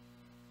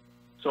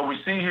 So we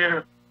see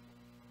here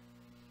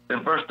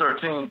in verse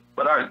 13,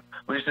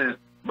 he says,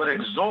 but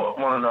exhort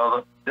one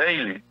another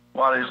daily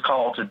while it is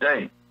called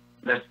today,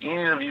 lest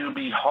any of you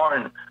be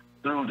hardened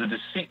through the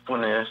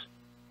deceitfulness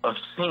of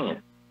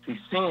sin. See,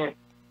 sin,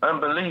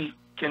 unbelief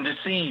can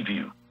deceive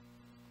you.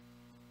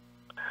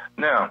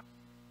 Now,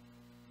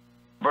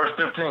 verse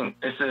 15,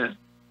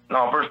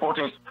 verse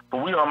 14,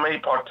 for we are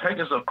made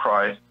partakers of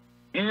Christ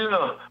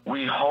if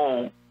we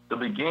hold the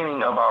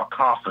beginning of our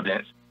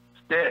confidence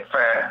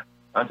steadfast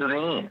unto the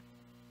end.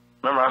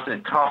 Remember I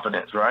said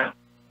confidence, right?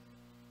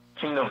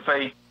 Kingdom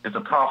faith is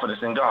a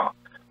confidence in God.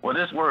 Well,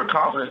 this word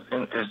confidence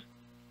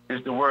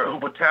is the word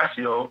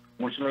hupotasio,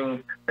 which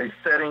means a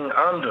setting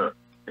under.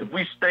 If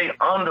we stay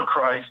under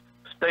Christ,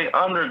 stay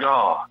under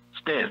God,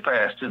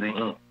 steadfast to the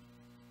end.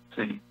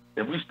 See,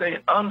 if we stay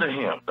under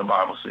him, the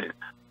Bible says.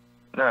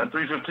 Now in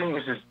 3:15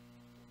 it says,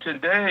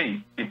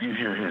 today if you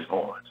hear his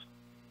voice.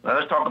 Now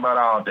let's talk about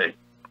our day.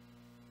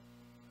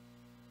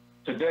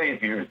 Today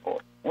if you hear his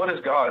voice. What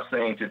is God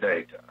saying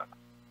today to us?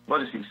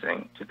 What is he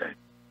saying today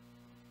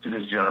to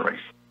this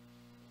generation?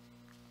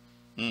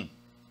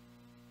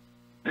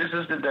 This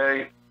is the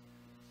day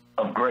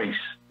of grace,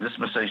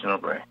 dispensational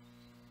grace.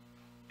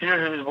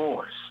 Hear his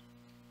voice.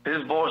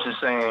 His voice is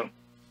saying,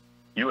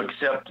 you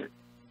accept it.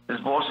 His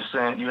voice is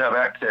saying, you have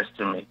access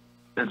to me.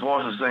 His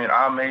voice is saying,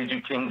 I made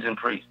you kings and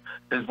priests.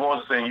 His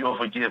voice is saying, you are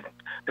forgiven.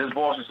 His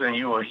voice is saying,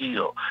 you are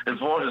healed. His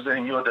voice is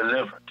saying, you are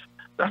delivered.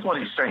 That's what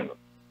he's saying.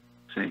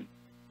 See,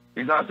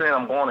 he's not saying,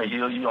 I'm going to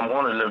heal you, I'm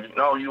going to deliver you.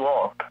 No, you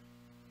are.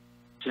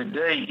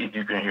 Today, if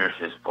you can hear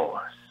his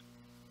voice.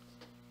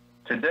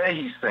 Today,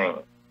 he's saying,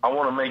 I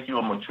want to make you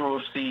a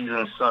mature,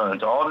 seasoned son.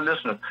 To all the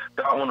listeners,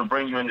 God wants to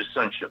bring you into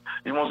sonship.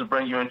 He wants to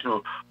bring you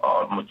into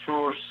a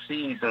mature,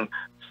 seasoned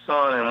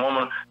son and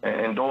woman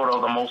and daughter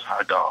of the Most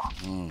High God,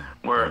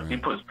 where He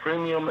puts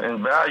premium and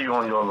value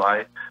on your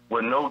life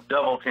where no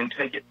devil can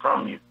take it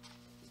from you.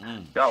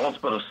 God wants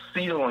to put a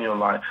seal on your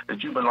life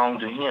that you belong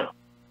to Him.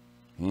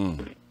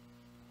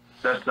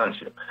 That's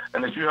sonship.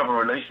 And that you have a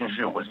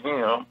relationship with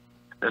Him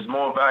that's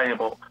more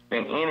valuable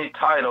than any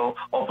title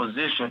or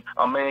position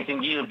a man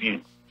can give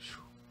you.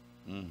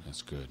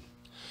 That's good.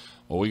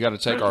 Well, we got to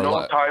take There's our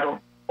no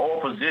title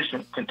or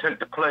position can take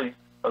the place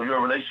of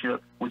your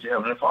relationship with your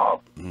Heavenly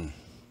Father.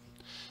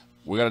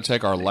 We got to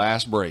take our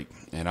last break,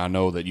 and I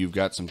know that you've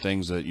got some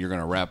things that you're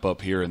going to wrap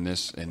up here in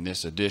this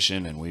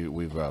edition, and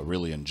we've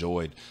really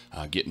enjoyed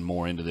getting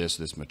more into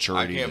this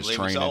maturity, I can't this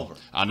believe training. it's over.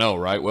 I know,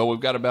 right? Well, we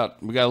got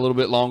a little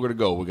bit longer to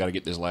go. We got to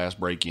get this last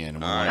break in,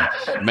 and we want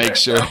to make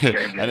sure.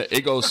 And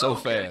it goes so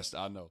fast.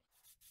 I know.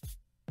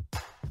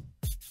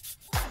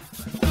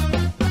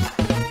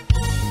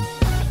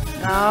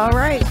 All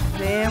right,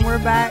 then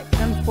we're back.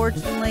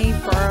 Unfortunately,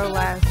 for our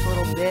last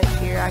little bit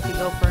here, I could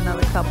go for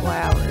another couple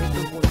hours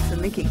of Voice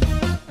in the Kingdom.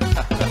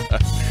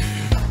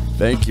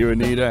 Thank you,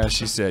 Anita. As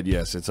she said,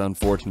 yes, it's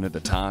unfortunate the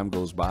time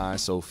goes by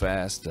so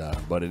fast,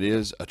 but it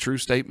is a true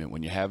statement.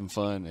 When you're having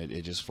fun,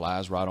 it just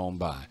flies right on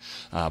by.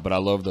 But I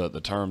love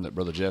the term that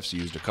Brother Jeff's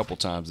used a couple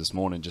times this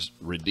morning, just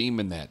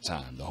redeeming that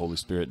time. The Holy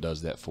Spirit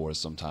does that for us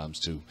sometimes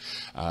too.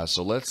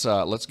 So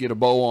let's get a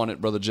bow on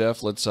it, Brother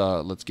Jeff. Let's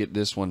get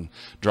this one,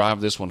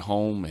 drive this one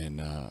home,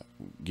 and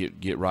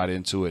get right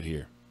into it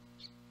here.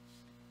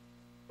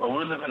 Well,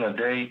 we live in a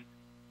day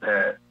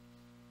that,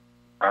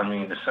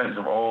 the saints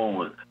of old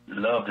would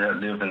love to have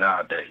lived in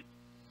our day.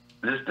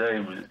 This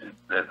day,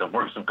 that the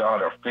works of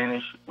God are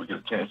finished. We get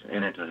a chance to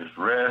enter into His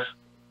rest.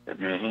 If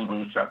you're in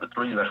Hebrews chapter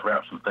 3, let's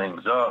wrap some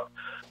things up.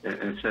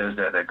 It says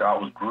that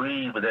God was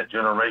grieved with that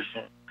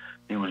generation.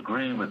 He was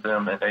grieved with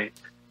them, and they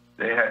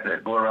had to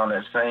go around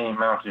that same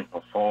mountain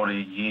for 40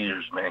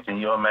 years, man. Can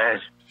you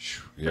imagine?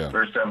 Yeah.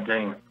 Verse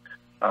 17,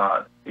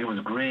 he was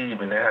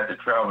grieved, and they had to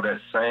travel that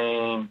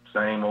same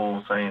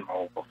old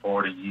for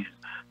 40 years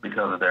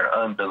because of their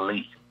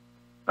unbelief.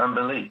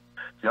 Unbelief.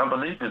 See,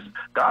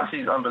 God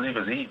sees unbelief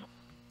as evil.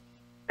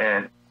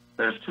 And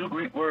there's two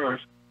Greek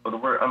words for the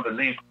word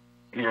unbelief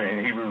here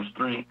in Hebrews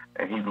 3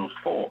 and Hebrews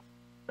 4.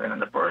 And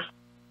the first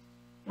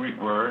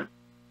Greek word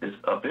is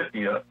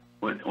aphithia,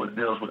 which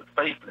deals with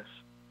faithless.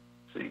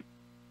 See,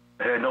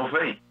 they had no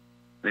faith.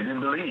 They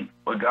didn't believe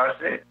what God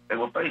said. They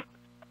were faithless.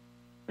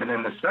 And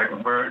then the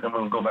second word, I'm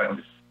going to go back and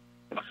just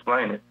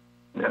explain it.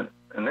 Then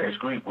the next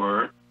Greek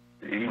word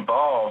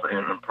evolved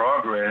and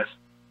progressed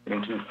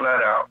into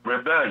flat-out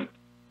rebellion.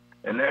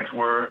 The next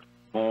word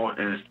for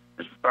is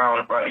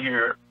found right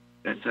here.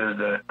 It says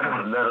that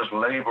let us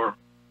labor,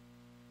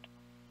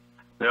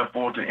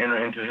 therefore, to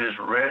enter into His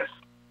rest,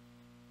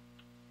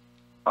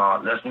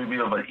 lest we be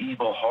of an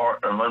evil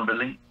heart of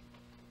unbelief.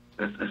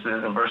 It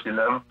says in verse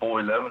 11,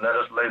 4:11, let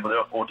us labor,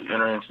 therefore, to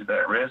enter into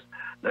that rest,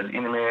 lest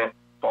any man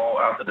fall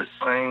after the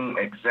same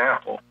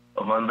example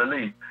of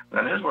unbelief.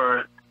 Now, this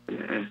word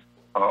is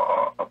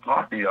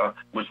apathia,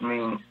 which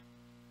means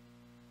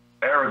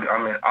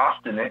arrogant,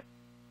 obstinate,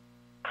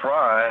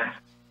 pride,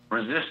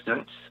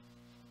 resistance,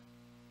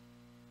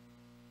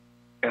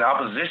 in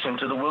opposition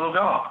to the will of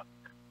God.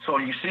 So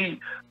you see,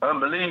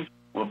 unbelief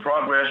will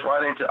progress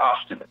right into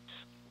obstinance.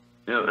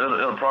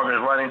 It'll progress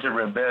right into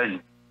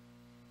rebellion.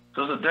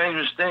 So it's a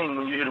dangerous thing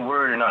when you hear the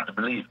word and not to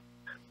believe it.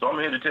 So I'm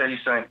here to tell you,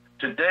 saying,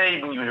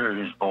 today when you hear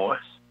His voice,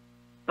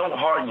 don't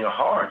harden your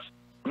hearts.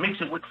 Mix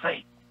it with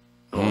faith.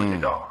 Glory to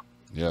God.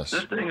 Yes.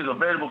 This thing is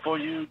available for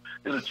you.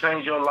 It'll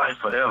change your life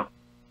forever.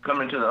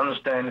 Come into the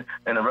understanding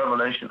and the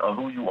revelation of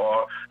who you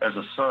are as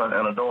a son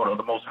and a daughter of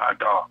the Most High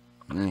God.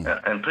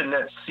 And putting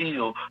that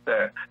seal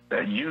that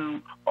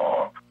you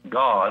are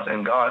God's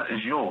and God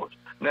is yours.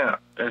 Now,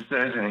 it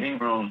says in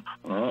Hebrews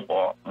 1,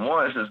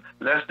 it says,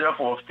 lest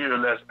therefore fear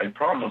lest a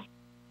promise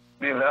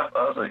be left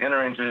us or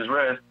enter into His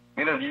rest,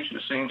 any of you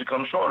should seem to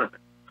come short of it.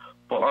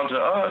 For unto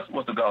us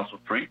was the gospel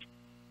preached,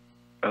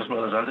 as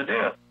well as unto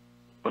them.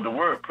 But the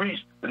word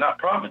preached did not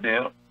profit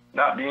them,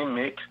 not being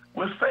mixed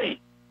with faith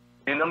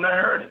in them that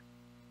heard it.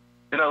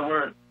 In other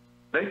words,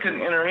 they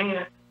couldn't enter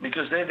in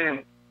because they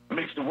didn't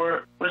mix the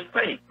word with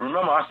faith.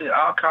 Remember, I said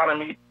our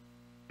economy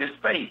is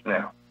faith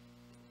now.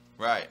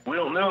 Right. We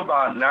don't live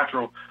by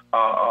natural,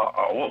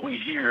 what we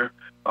hear,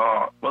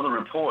 whether the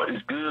report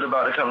is good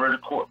about it, kind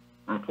of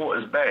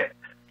report is bad.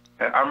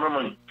 And I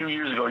remember a few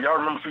years ago, y'all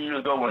remember a few years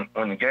ago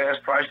when the gas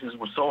prices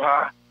were so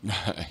high?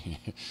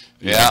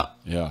 Yeah.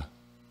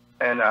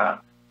 And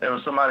there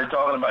was somebody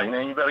talking about,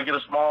 you better get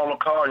a smaller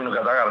car, because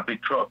I got a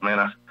big truck,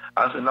 man.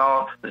 I said,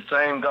 no, the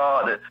same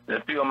God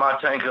that filled my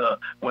tank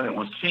up when it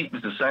was cheap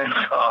is the same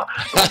God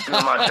that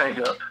filled my tank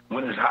up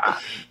when it's high.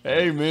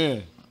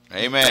 Amen.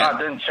 God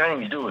doesn't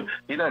change, do it.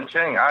 He doesn't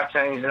change. I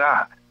change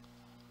not.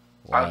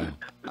 Wow.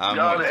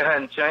 God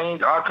hadn't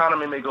changed. Our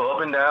economy may go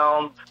up and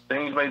down.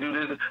 Things may do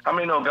this. How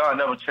many know God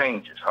never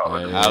changes?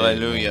 Hallelujah.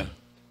 Hallelujah.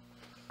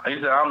 He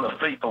said, I'm the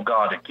faithful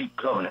God that keep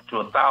covenant to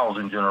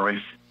 1,000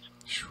 generations.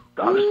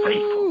 God is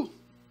faithful.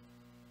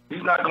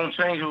 He's not going to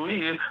change who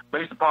He is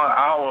based upon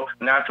our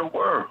natural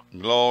world.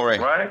 Glory.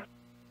 Right?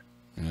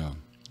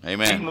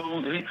 Amen.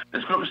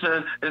 The scripture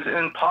says it's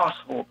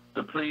impossible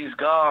to please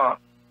God.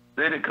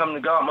 They that come to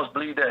God must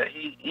believe that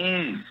He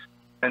is,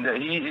 and that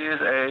He is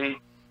a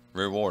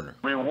rewarder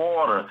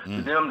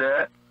to them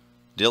that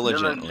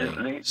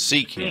diligently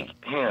seek Him.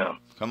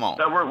 Come on.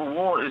 That word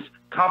reward is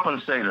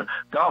compensator.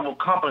 God will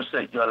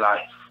compensate your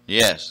life.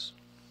 Yes.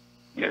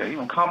 Yeah, He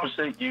will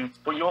compensate you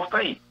for your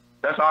faith.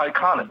 That's our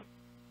economy.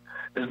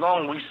 As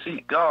long as we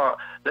seek God,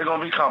 there's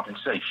going to be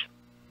compensation.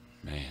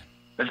 Man.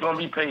 There's going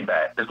to be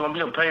payback. There's going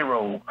to be a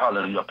payroll,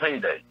 hallelujah, a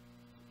payday.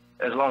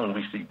 As long as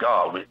we seek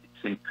God with it.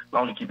 See, as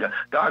long as you keep that.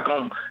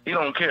 God, He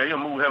don't care. He'll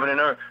move heaven and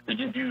earth to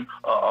give you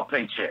a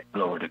paycheck.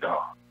 Glory to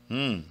God.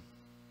 To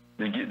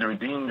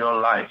redeem your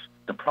life,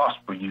 to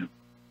prosper you.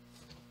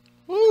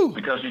 Woo.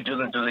 Because you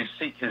diligently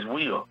seek His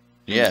will.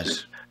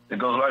 Yes. It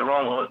goes right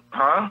wrong with,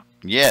 huh?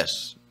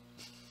 Yes.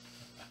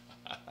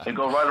 It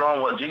goes right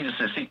wrong with Jesus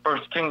says, seek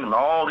first the kingdom.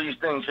 All these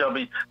things shall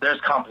be, there's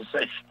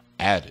compensation.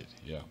 Added,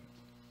 yeah.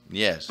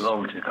 Yes.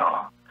 Glory to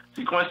God.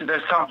 See, Quincy,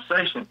 there's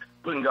compensation,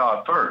 putting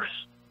God first.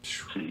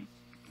 See,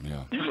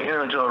 yeah. You can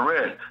enter into a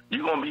rest.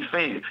 You're going to be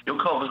fed. Your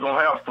cupboard's going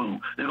to have food.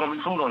 There's going to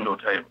be food on your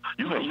table.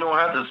 You don't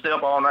have to stay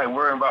up all night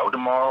worrying about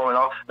tomorrow and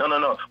all.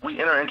 No. We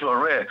enter into a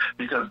rest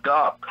because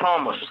God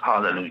promised,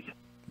 hallelujah.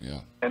 Yeah.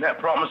 And that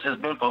promise has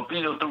been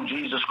fulfilled through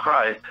Jesus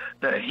Christ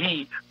that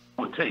He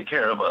would take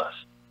care of us.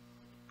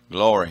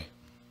 Glory.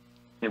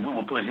 If we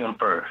will put Him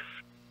first.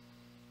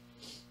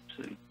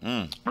 See,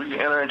 we can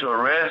enter into a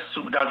rest,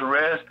 supernatural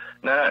rest.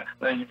 Now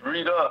you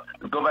read up,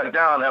 go back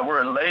down. That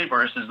word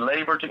labor, it says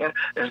labor to.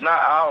 It's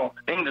not our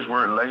English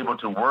word labor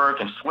to work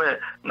and sweat.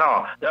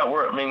 No, that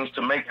word means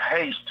to make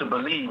haste to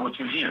believe what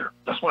you hear.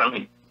 That's what it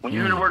means. When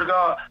you hear the word of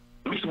God,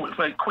 it means to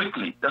say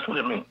quickly. That's what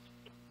it means.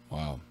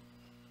 Wow.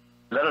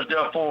 Let us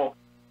therefore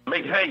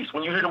make haste.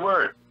 When you hear the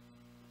word,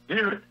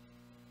 hear it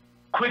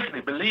quickly,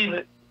 believe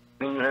it.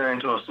 Then you enter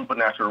into a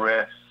supernatural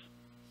rest.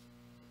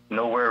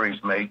 No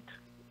worries, mate.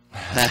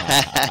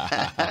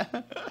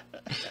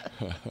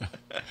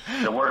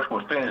 The works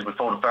were finished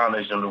before the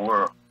foundation of the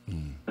world.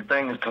 The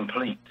thing is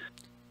complete.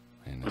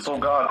 Man, before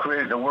God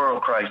created the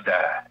world, Christ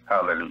died.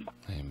 Hallelujah.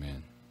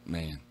 Amen.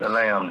 Man. The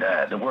Lamb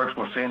died. The works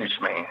were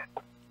finished, man.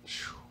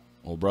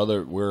 Well,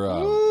 brother, we're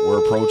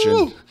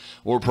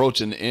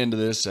approaching the end of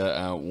this.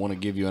 I want to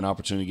give you an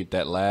opportunity to get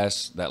that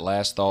last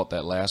thought,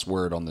 that last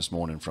word on this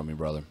morning from me,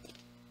 brother.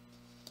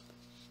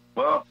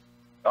 Well,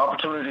 the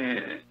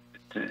opportunity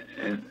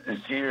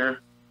is here.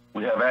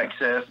 We have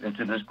access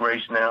into this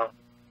grace now,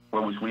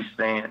 where we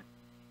stand.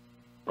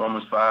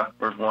 Romans 5,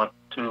 verse 1,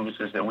 2, it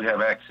says that we have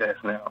access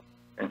now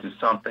into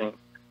something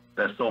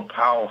that's so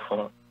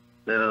powerful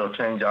that it'll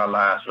change our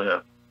lives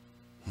forever.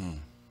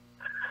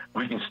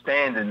 We can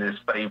stand in this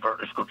favor.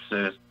 The scripture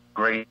says,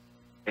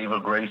 favor,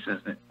 grace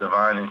is the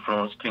divine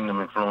influence,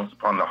 kingdom influence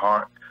upon the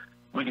heart.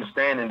 We can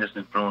stand in this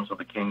influence of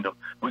the kingdom.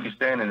 We can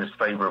stand in this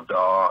favor of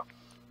God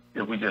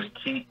if we just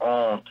keep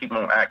on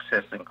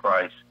accessing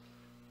Christ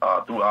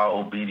through our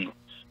obedience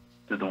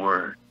to the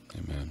word.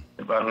 Amen.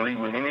 If I can leave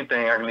with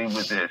anything, I can leave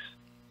with this.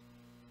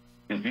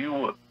 If you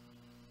would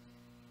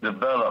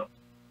develop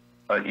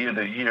an ear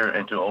to hear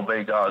and to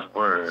obey God's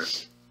word,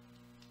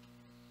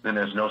 then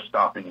there's no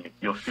stopping you.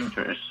 Your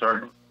future is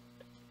certain.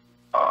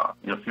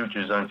 Your future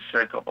is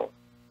unshakable.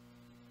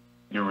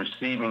 You're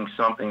receiving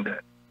something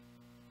that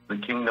the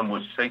kingdom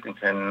which Satan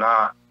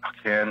cannot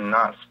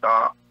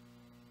stop.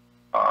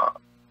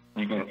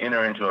 You can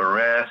enter into a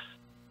rest,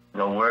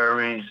 no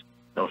worries,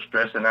 no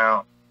stressing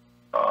out,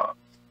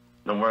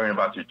 no worrying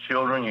about your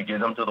children. You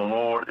give them to the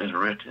Lord, is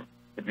written.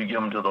 If you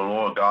give them to the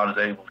Lord, God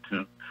is able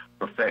to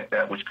perfect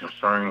that which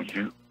concerns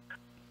you.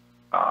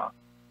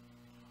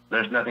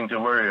 There's nothing to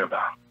worry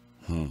about.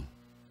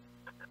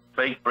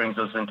 Faith brings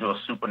us into a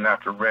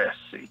supernatural rest,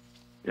 see.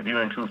 If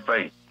you're in true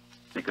faith,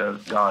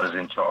 because God is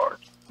in charge.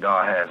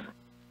 God has it.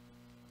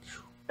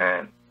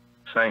 And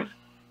saints,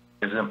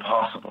 it's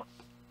impossible.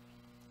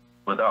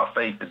 Without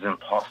faith, it's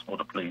impossible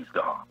to please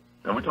God.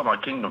 And we're talking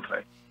about kingdom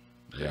faith.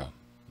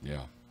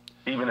 Yeah.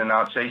 Even in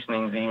our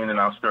chastenings, even in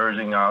our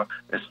scourging,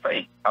 it's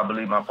faith. I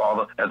believe my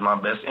Father has my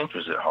best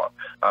interest at heart.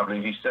 I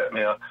believe He set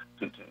me up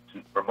to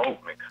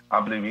promote me.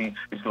 I believe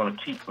He's going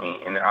to keep me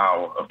in the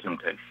hour of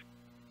temptation.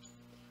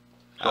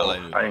 So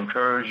Hallelujah. I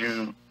encourage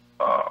you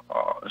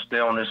to stay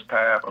on this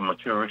path of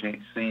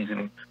maturity,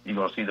 seasoning. You're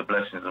going to see the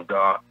blessings of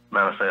God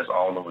manifest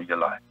all over your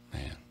life.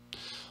 Man.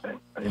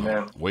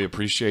 Amen. We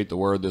appreciate the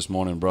word this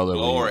morning, brother.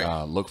 Glory. We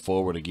look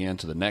forward again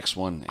to the next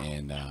one.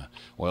 And,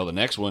 the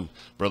next one,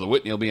 Brother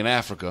Whitney will be in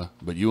Africa,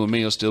 but you and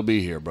me will still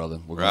be here, brother.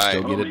 We're going to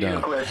still get it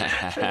done.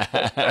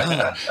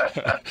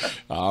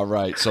 All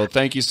right. So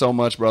thank you so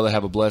much, brother.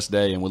 Have a blessed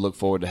day, and we look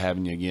forward to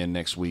having you again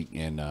next week.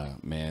 And,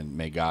 man,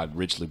 may God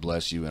richly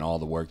bless you and all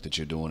the work that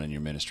you're doing in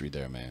your ministry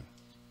there, man.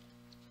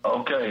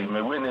 Okay.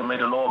 May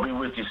the Lord be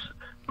with you,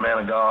 man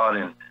of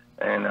God,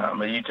 and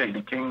may you take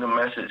the kingdom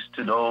message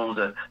to those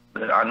that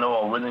I know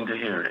are willing to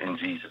hear it in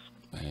Jesus.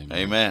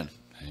 Amen.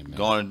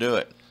 Going to do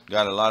it.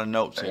 Got a lot of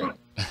notes here.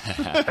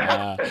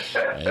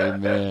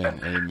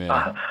 Amen.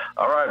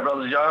 All right,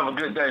 brothers. Y'all have a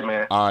good day,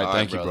 man. All right.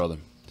 Thank you, brother.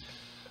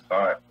 All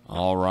right.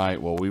 All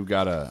right. Well, we've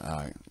got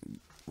to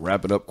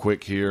wrap it up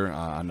quick here.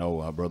 I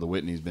know Brother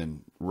Whitney's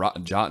been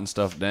jotting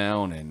stuff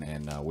down,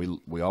 and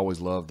we always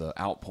love the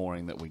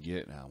outpouring that we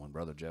get when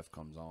Brother Jeff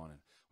comes on. And